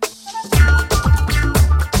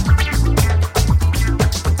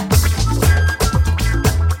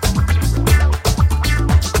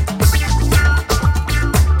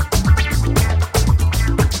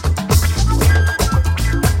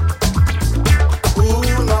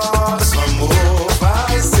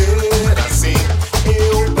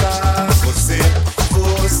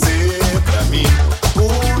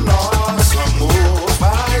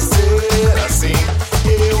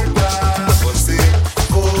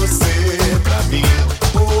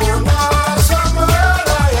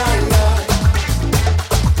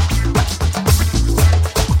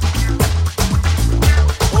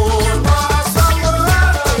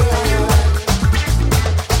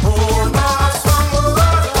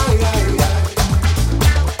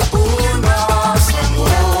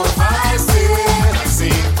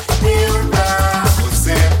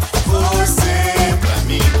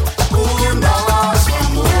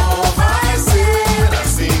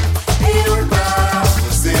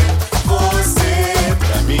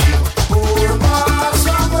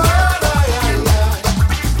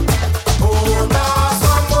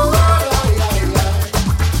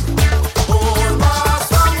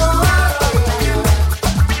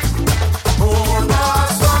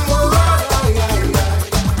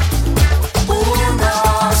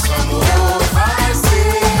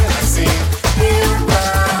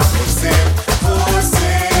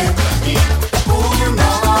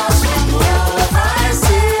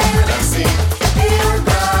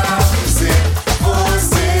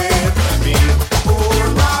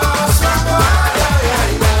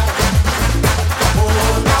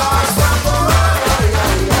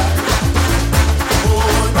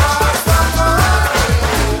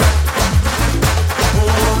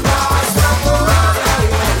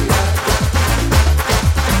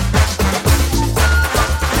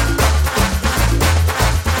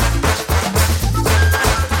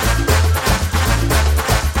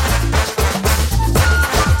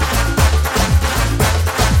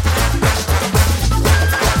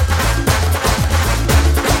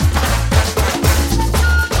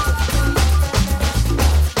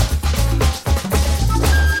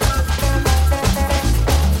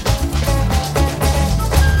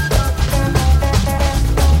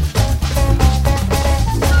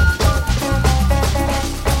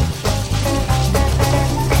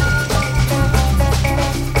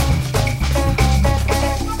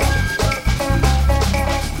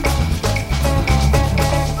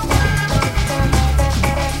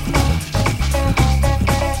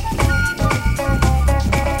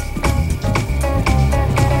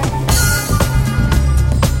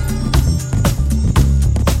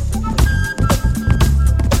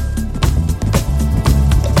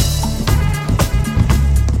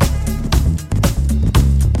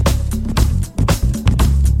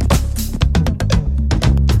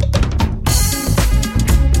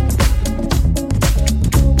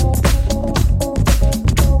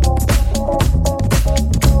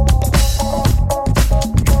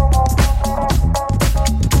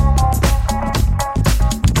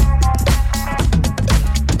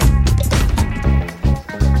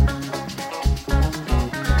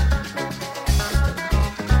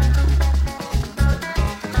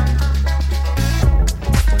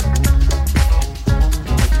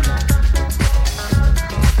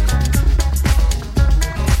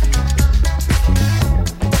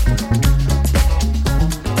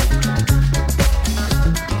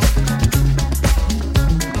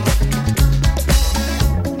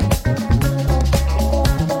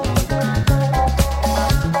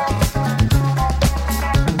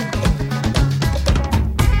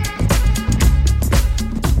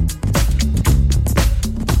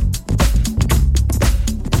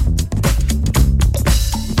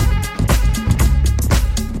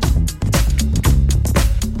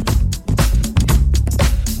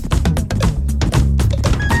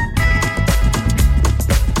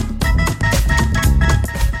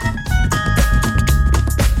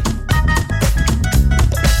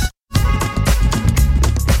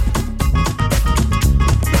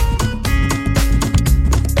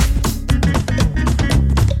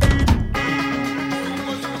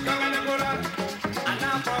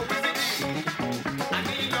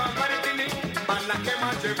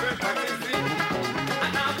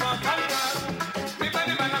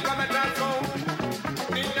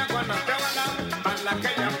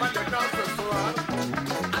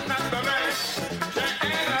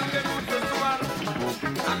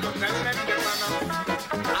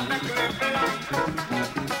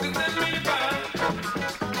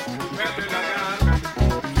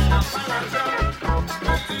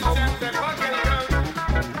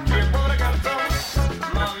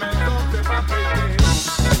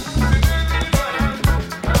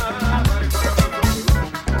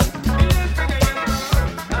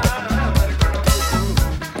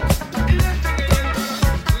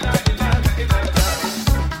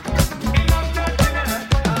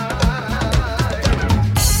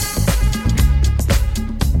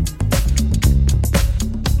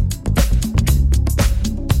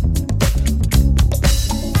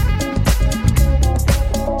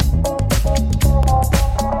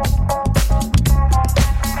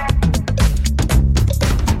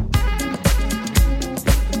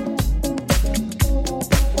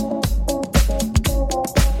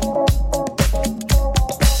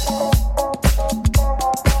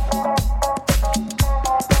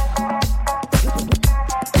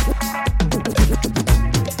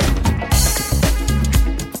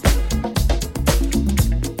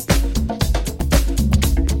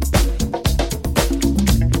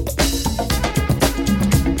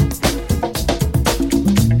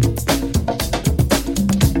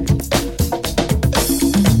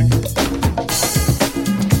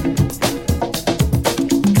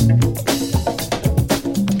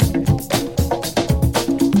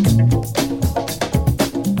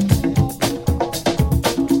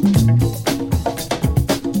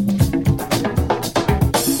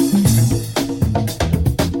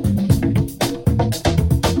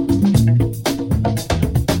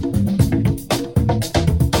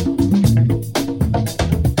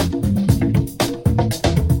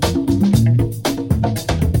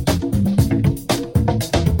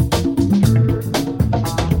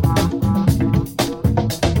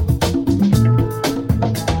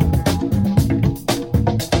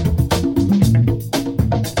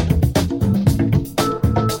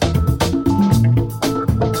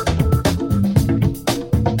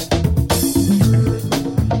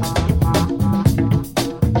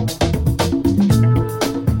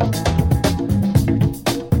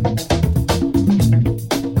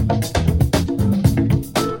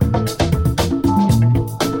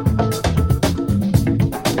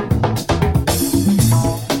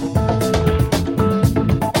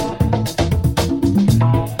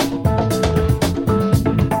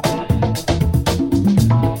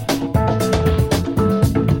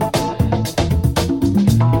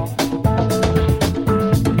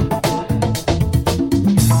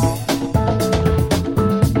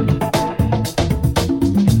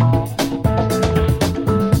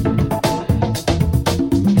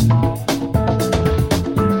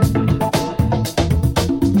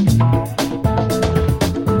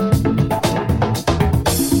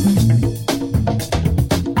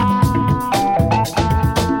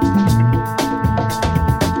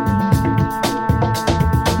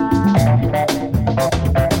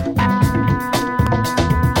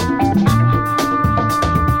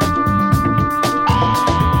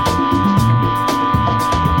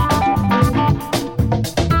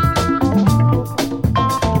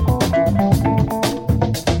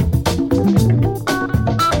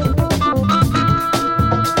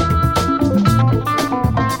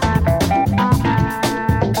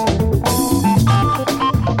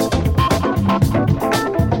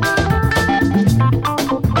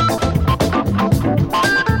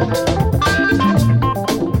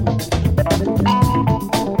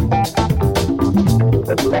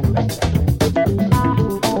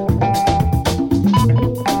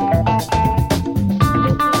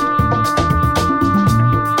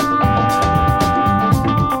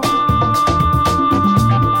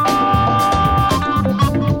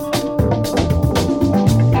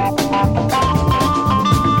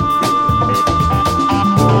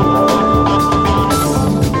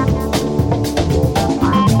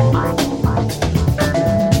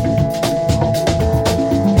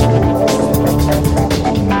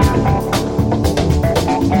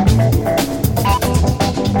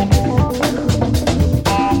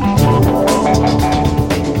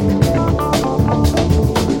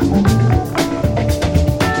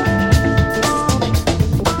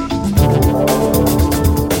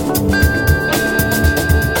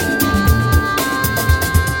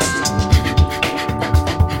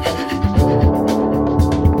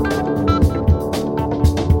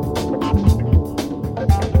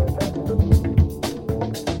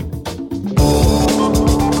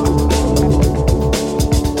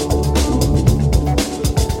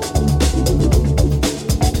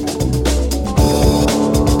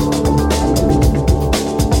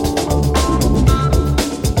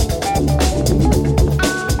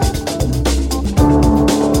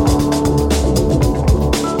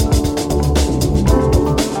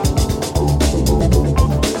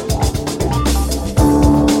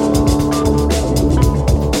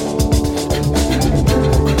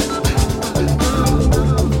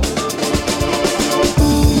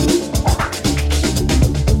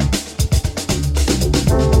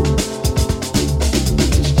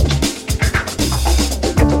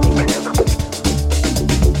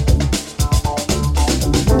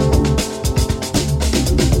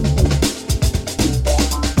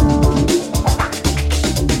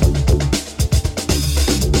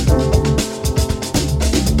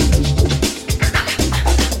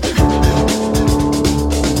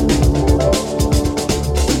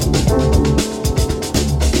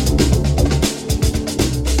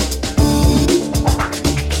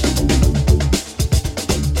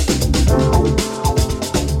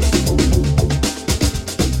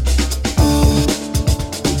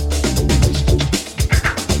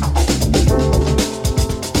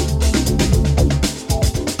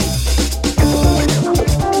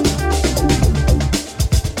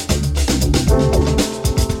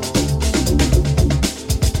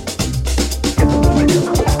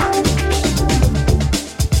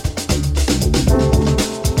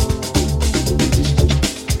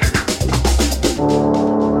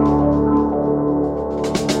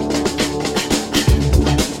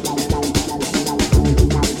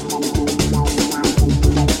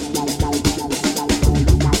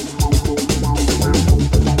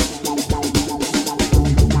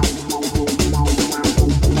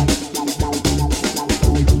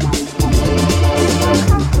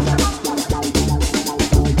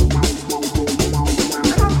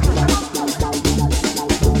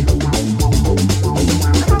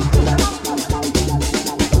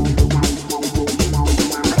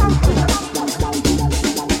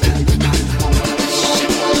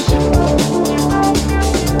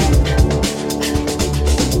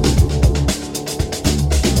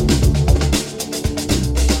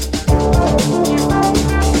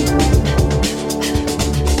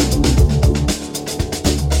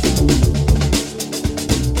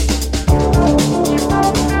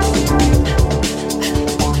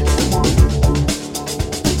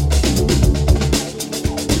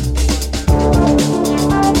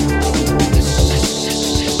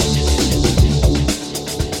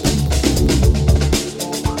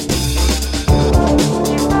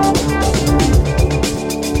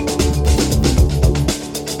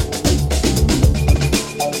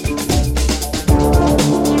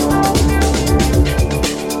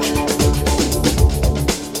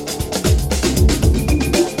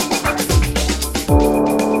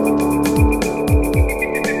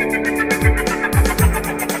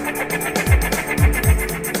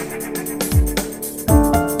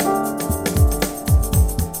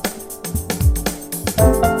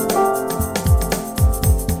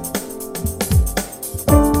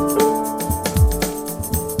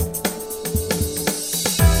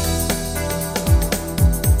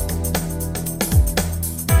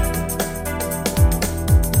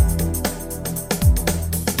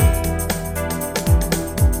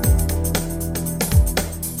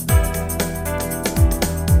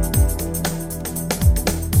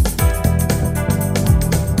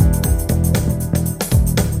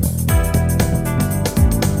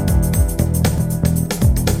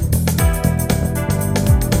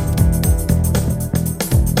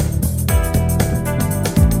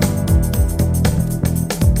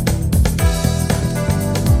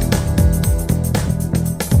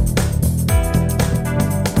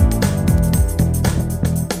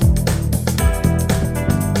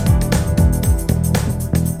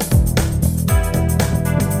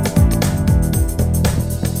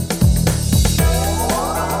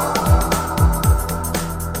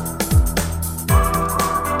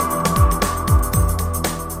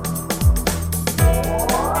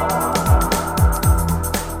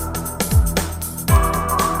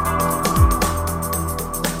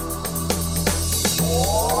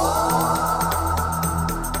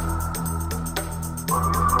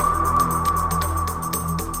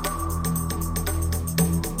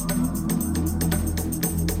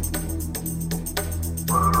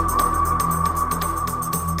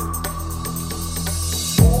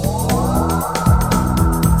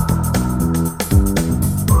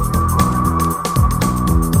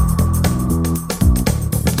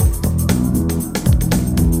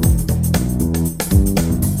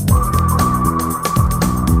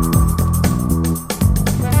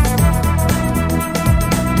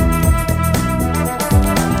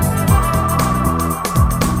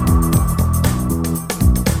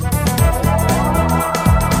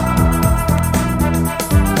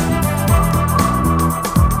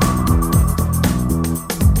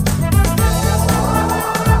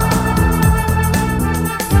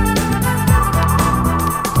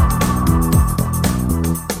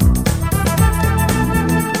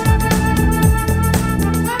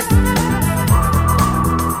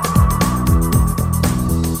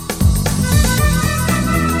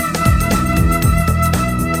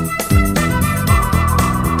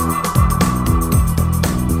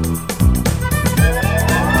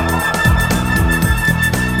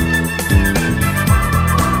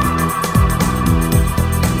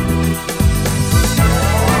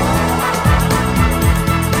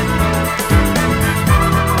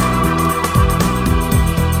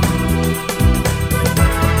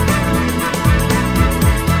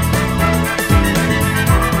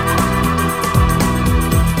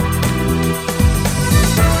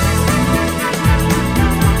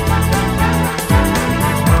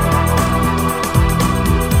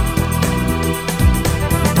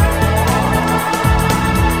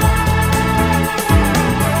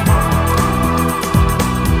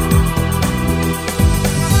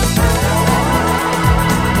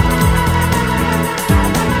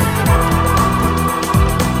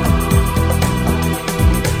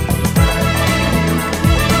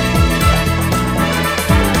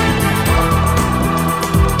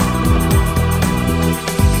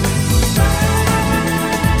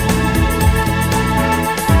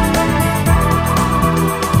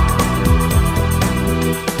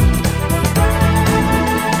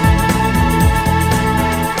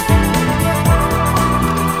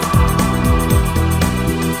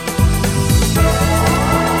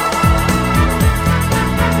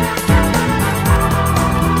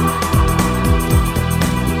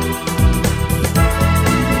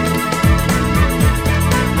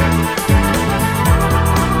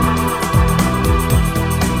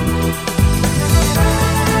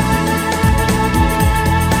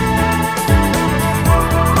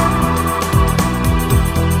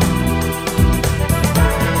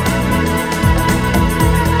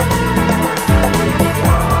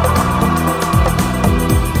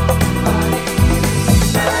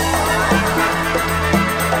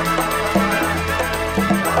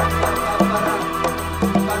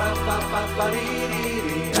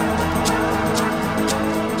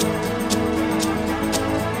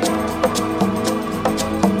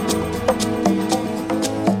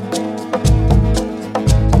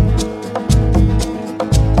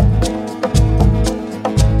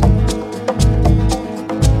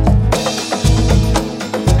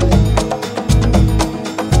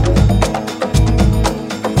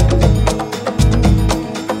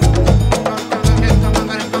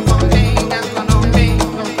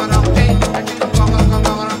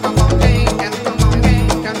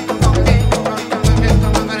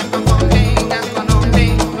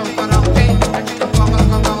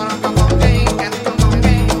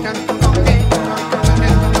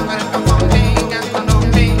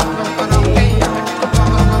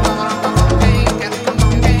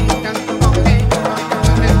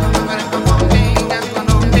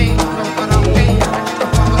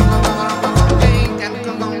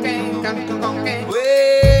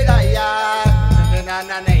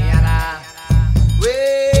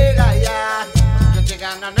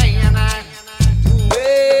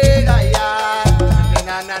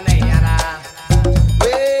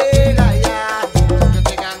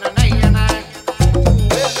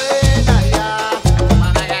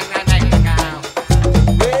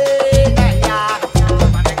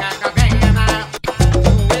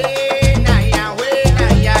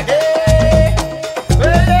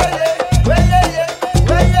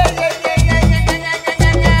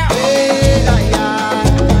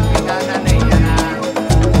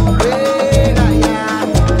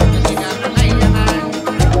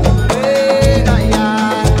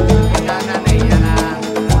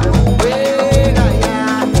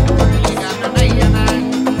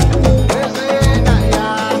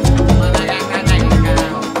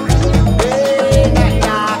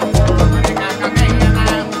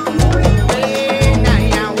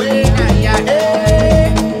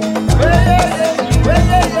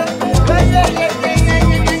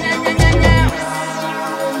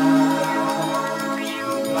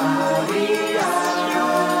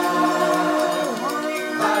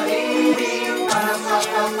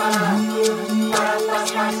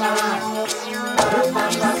 Para